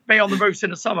be on the roofs in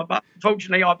the summer. But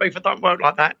unfortunately, Ibiza don't work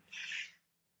like that.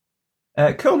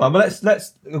 Cool, man. Well,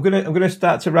 let's. I'm gonna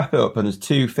start to wrap it up, and there's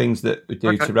two things that we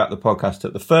do to wrap the podcast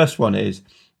up. The first one is,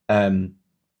 first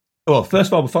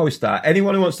of all, before we start,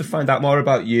 anyone who wants to find out more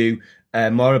about you,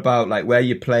 more about like where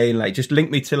you're playing, like just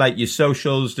link me to like your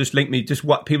socials. Just link me, just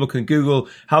what people can Google.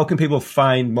 How can people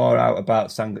find more out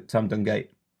about Sam Dungate?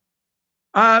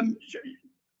 I'm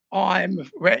my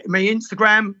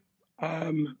Instagram,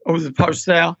 all the posts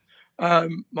there. My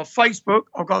Facebook,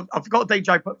 I've got a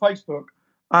DJ Facebook.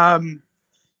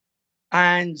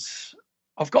 And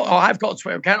I have got a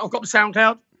Twitter account. I've got the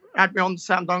SoundCloud. Add me on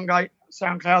Sam Dungate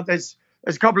SoundCloud. There's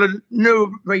a couple of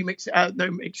new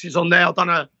mixes on there. I've done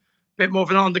a bit more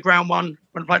of an underground one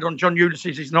when I played on John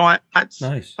Ulysses' night. That's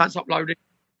nice. That's uploaded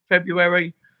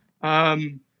February. So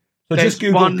just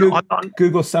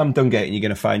Google Sam Dungate and you're going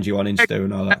to find you on Insta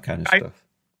and all that kind of stuff.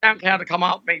 SoundCloud will come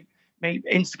up. Me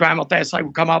Instagram, I dare say,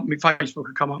 will come up. Me Facebook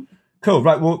will come up. Cool.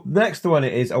 Right. Well, the next one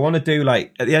is I want to do,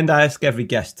 like, at the end, I ask every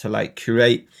guest to, like,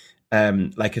 curate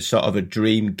like a sort of a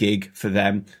dream gig for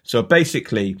them. So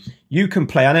basically, you can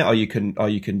play on it, or you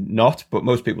can not, but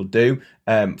most people do.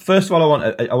 First of all,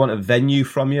 I want a venue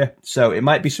from you. So it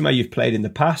might be somewhere you've played in the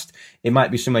past, it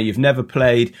might be somewhere you've never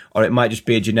played, or it might just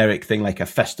be a generic thing like a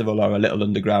festival or a little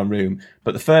underground room.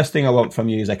 But the first thing I want from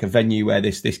you is like a venue where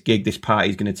this gig, this party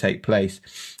is going to take place,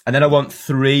 and then I want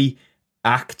 3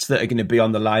 acts that are going to be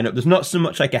on the lineup. There's not so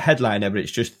much like a headliner, but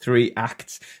it's just 3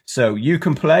 acts. So you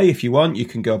can play if you want. You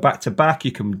can go back to back.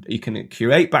 You can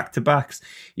curate back to backs.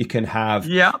 You can have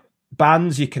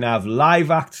bands. You can have live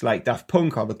acts like Daft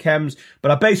Punk or the Chems. But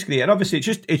and obviously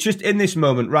it's just in this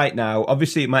moment right now.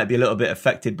 Obviously it might be a little bit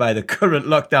affected by the current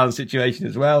lockdown situation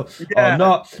as well, or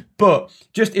not. But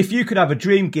just if you could have a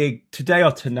dream gig today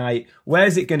or tonight,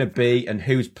 where's it going to be and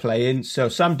who's playing? So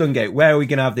Sam Dungate, where are we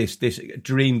going to have this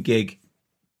dream gig?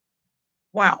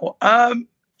 Wow. Do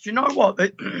you know what?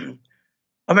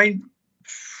 I mean,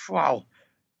 wow.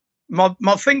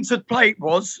 My thing to play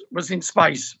was in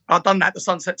space. I'd done that at the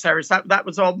Sunset Terrace. That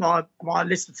was on my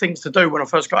list of things to do when I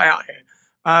first got out here.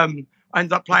 I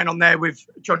ended up playing on there with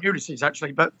John Ulysses,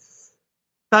 actually, but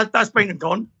that's been and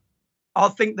gone. I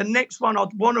think the next one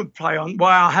I'd want to play on, where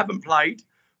I haven't played,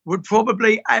 would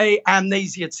probably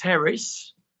Amnesia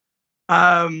Terrace.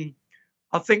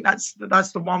 I think that's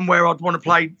the one where I'd want to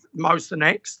play most the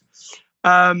next.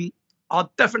 I'd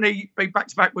definitely be back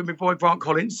to back with my boy Grant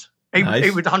Collins. He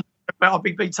would 100%, I'd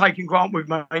be taking Grant with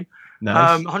me.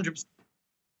 Nice. 100%.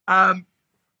 I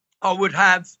would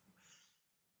have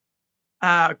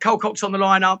Cole Cox on the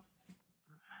lineup.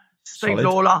 Steve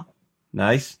Lawler.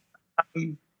 Nice.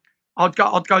 I'd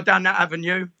go down that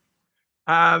avenue.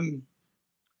 I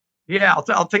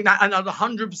think that, and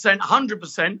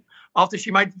 100%. After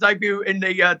she made the debut in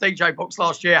the DJ box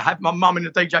last year, I had my mum in the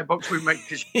DJ box with me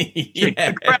because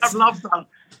the crowd loved her.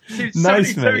 She's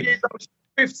nice, 72 years old,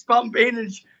 fifth bump in,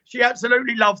 and she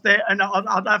absolutely loved it. And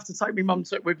I'd have to take my mum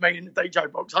with me in the DJ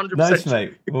box, 100%. Nice,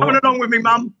 mate. You're coming along with me,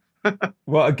 mum.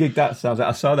 What a gig that sounds like.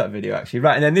 I saw that video actually.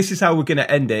 Right, and then this is how we're going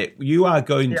to end it. You are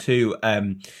going to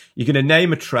you're going to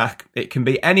name a track. It can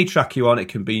be any track you want. It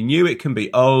can be new, it can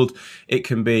be old, it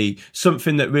can be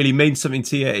something that really means something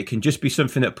to you, it can just be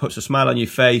something that puts a smile on your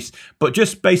face. But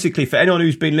just basically, for anyone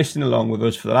who's been listening along with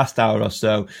us for the last hour or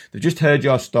so, they've just heard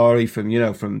your story from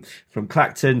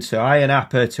Clacton to Iron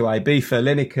Apper to Ibiza,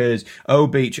 Lineker's, O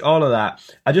Beach, all of that.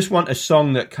 I just want a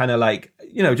song that kind of like,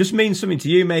 just means something to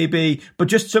you maybe, but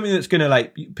just something that's going to,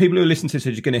 like, people who listen to this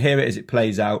are just going to hear it as it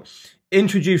plays out.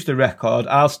 Introduce the record.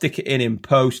 I'll stick it in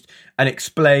post and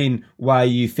explain why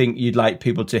you think you'd like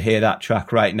people to hear that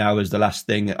track right now as the last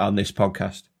thing on this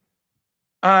podcast.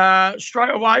 Straight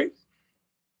away,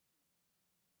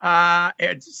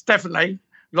 it's definitely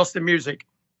Lost in Music.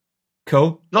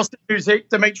 Cool. Lost in Music,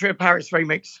 Demetria Paris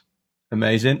remix.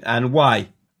 Amazing. And why?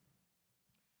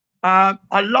 I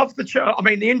love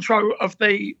the intro of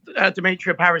the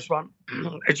Demetria Paris one.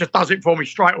 It just does it for me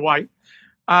straight away.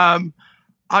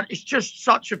 It's just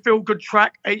such a feel-good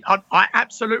track. I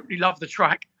absolutely love the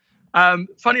track.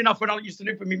 Funny enough, when I used to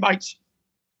live with my mates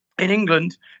in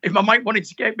England, if my mate wanted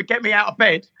to get me out of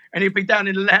bed and he'd be down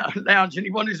in the lounge and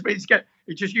he wanted me to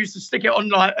he just used to stick it on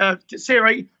like,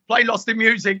 Siri, play Lost in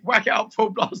Music, whack it up full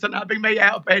blast, and that'd be me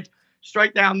out of bed,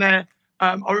 straight down there.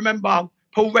 I remember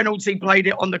Paul Reynolds, he played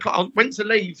it I went to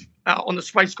leave on the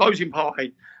Space closing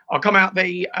party. I come out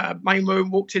the main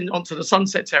room, walked in onto the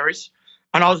Sunset Terrace,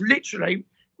 and I was literally,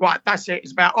 right, that's it.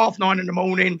 It's about 9:30 in the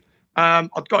morning.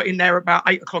 I'd got in there about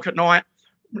 8 o'clock at night.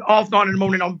 9:30 in the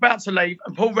morning, I'm about to leave,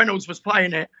 and Paul Reynolds was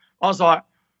playing it. I was like,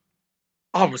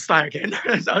 I will stay again.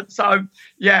 So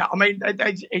yeah, I mean,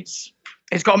 it's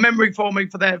got a memory for me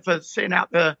for sitting out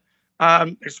the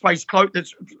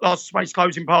last Space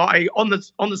closing party on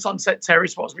the Sunset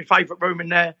Terrace. What was my favourite room in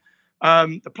there?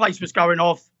 The place was going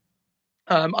off.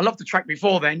 I loved the track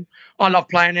before then. I love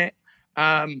playing it.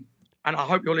 And I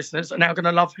hope your listeners are now going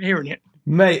to love hearing it.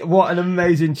 Mate, what an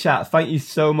amazing chat. Thank you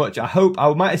so much. I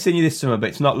might have seen you this summer, but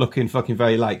it's not looking fucking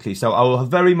very likely. So I will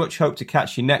very much hope to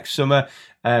catch you next summer.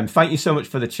 Thank you so much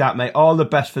for the chat, mate. All the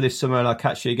best for this summer, and I'll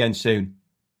catch you again soon.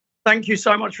 Thank you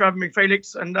so much for having me,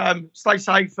 Felix, and stay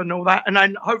safe and all that. And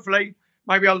then hopefully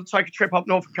maybe I'll take a trip up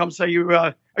north and come see you.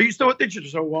 Are you still at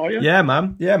Digital, are you? Yeah,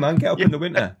 man. Get up in the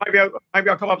winter. Maybe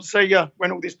I'll come up to see you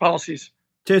when all this passes.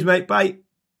 Cheers, mate. Bye.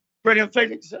 Brilliant,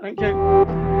 Felix. Thank you.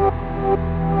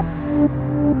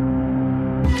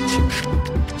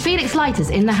 Felix Leiter's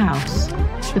In the House,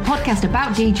 the podcast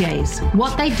about DJs,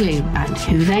 what they do and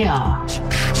who they are.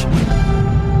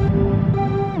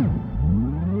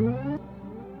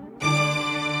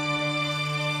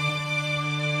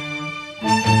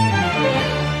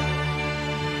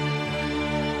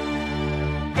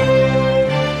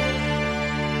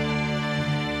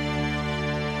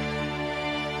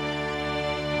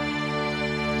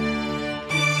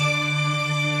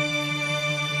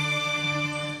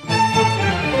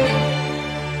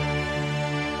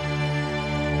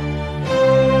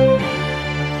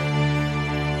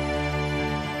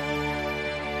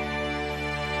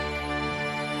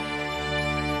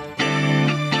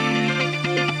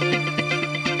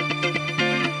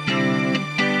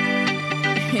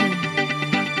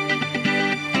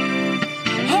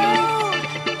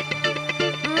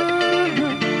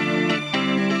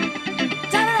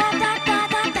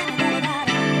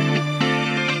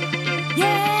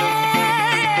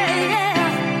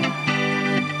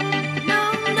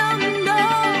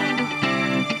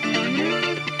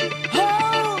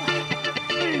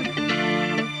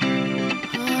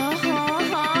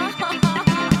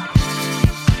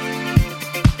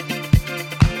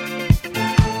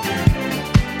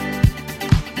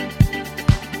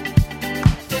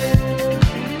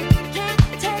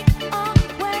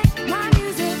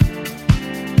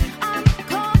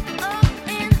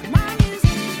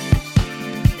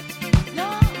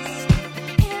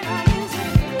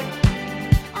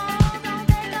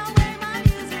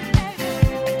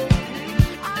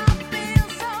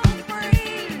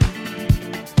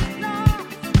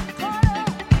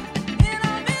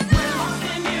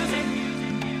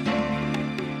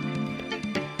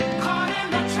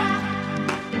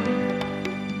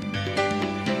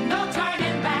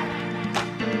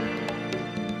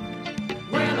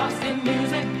 Lost in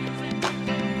music.